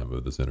at the time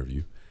of this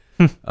interview.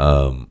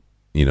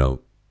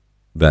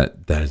 That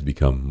has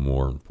become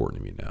more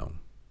important to me now.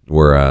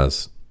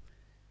 Whereas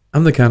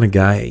I'm the kind of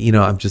guy,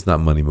 I'm just not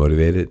money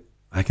motivated.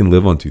 I can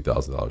live on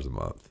 $2,000 a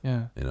month.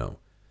 Yeah.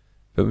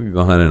 Put me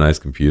behind a nice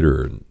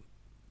computer and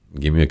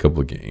give me a couple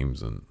of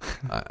games, and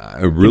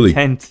I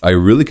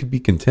really could be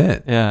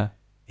content. Yeah.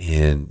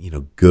 And,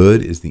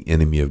 good is the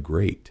enemy of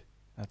great.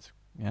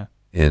 Yeah.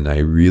 And I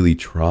really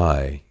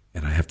try,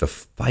 and I have to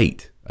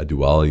fight a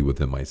duality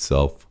within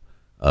myself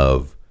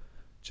of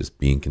just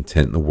being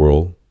content in the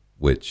world,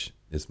 which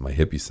is my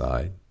hippie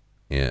side,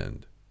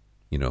 and,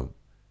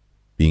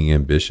 being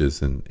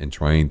ambitious and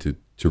trying to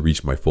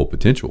reach my full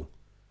potential,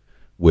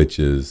 which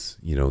is,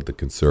 the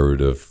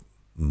conservative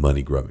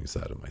money grubbing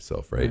side of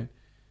myself, right?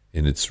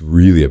 And it's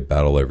really a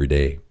battle every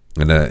day.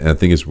 And I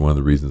think it's one of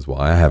the reasons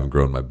why I haven't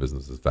grown my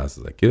business as fast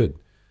as I could,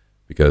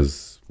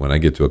 because when I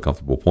get to a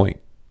comfortable point,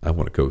 I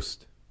want to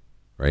coast,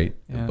 right?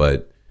 Yeah.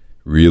 But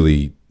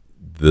really,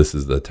 this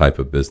is the type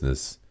of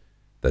business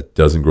that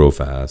doesn't grow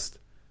fast.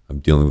 I'm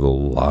dealing with a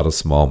lot of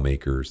small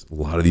makers. A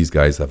lot of these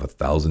guys have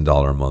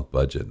 $1,000 a month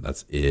budget, and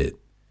that's it.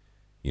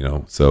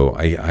 So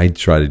I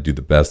try to do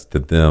the best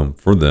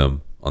for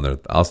them on their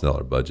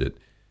 $1,000 budget.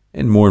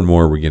 And more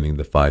we're getting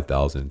the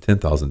 $5,000,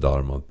 $10,000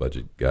 a month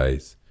budget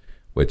guys,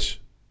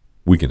 which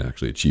we can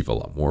actually achieve a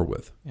lot more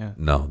with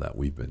now that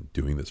we've been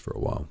doing this for a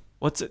while.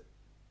 What's it?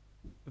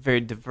 A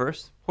very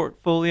diverse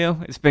portfolio.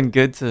 It's been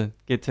good to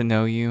get to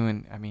know you.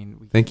 And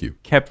Thank you.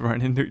 Kept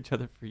running into each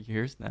other for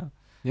years now.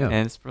 Yeah.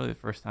 And it's really the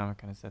first time I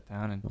kind of sat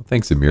down and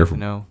thanks, Zamir,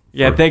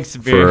 thanks,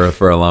 Zamir,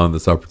 for allowing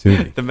this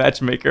opportunity. The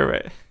matchmaker,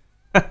 right?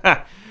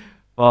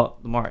 Well,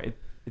 Lamar,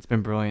 it's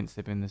been brilliant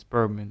sipping this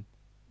bourbon,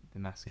 the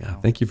mezcal. Yeah,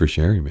 thank you for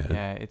sharing, man.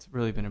 Yeah, it's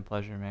really been a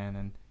pleasure, man,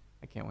 and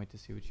I can't wait to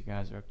see what you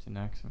guys are up to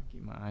next. I'm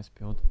keep my eyes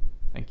peeled.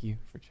 Thank you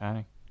for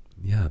chatting.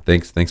 Yeah,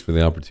 thanks for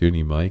the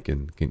opportunity, Mike,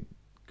 and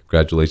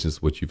congratulations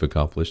on what you've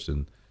accomplished,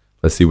 and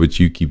let's see what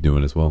you keep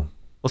doing as well.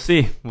 We'll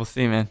see,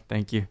 man.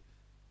 Thank you.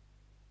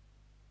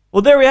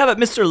 Well, there we have it,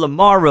 Mr.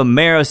 Lamar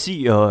Romero,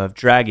 CEO of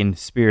Dragon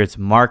Spirits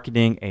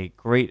Marketing, a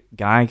great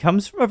guy.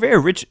 Comes from a very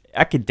rich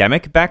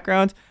academic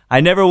background. I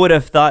never would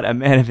have thought a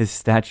man of his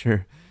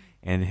stature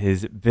and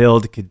his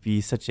build could be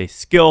such a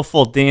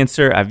skillful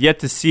dancer. I've yet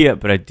to see it,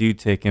 but I do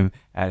take him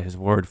at his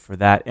word for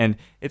that. And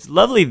it's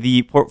lovely,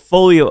 the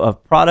portfolio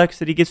of products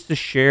that he gets to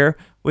share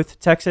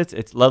with Texas.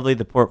 It's lovely,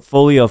 the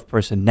portfolio of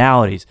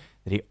personalities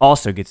that he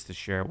also gets to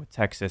share with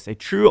Texas. A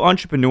true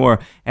entrepreneur.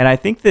 And I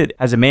think that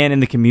as a man in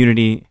the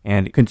community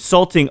and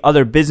consulting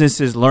other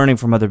businesses, learning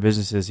from other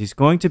businesses, he's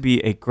going to be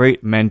a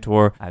great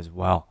mentor as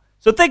well.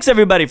 So thanks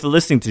everybody for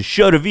listening to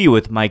Show to V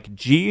with Mike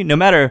G. No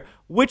matter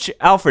which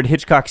Alfred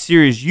Hitchcock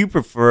series you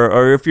prefer,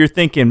 or if you're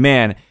thinking,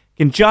 man,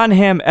 can John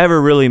Hamm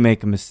ever really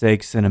make a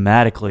mistake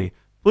cinematically?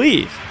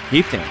 Please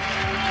keep thinking.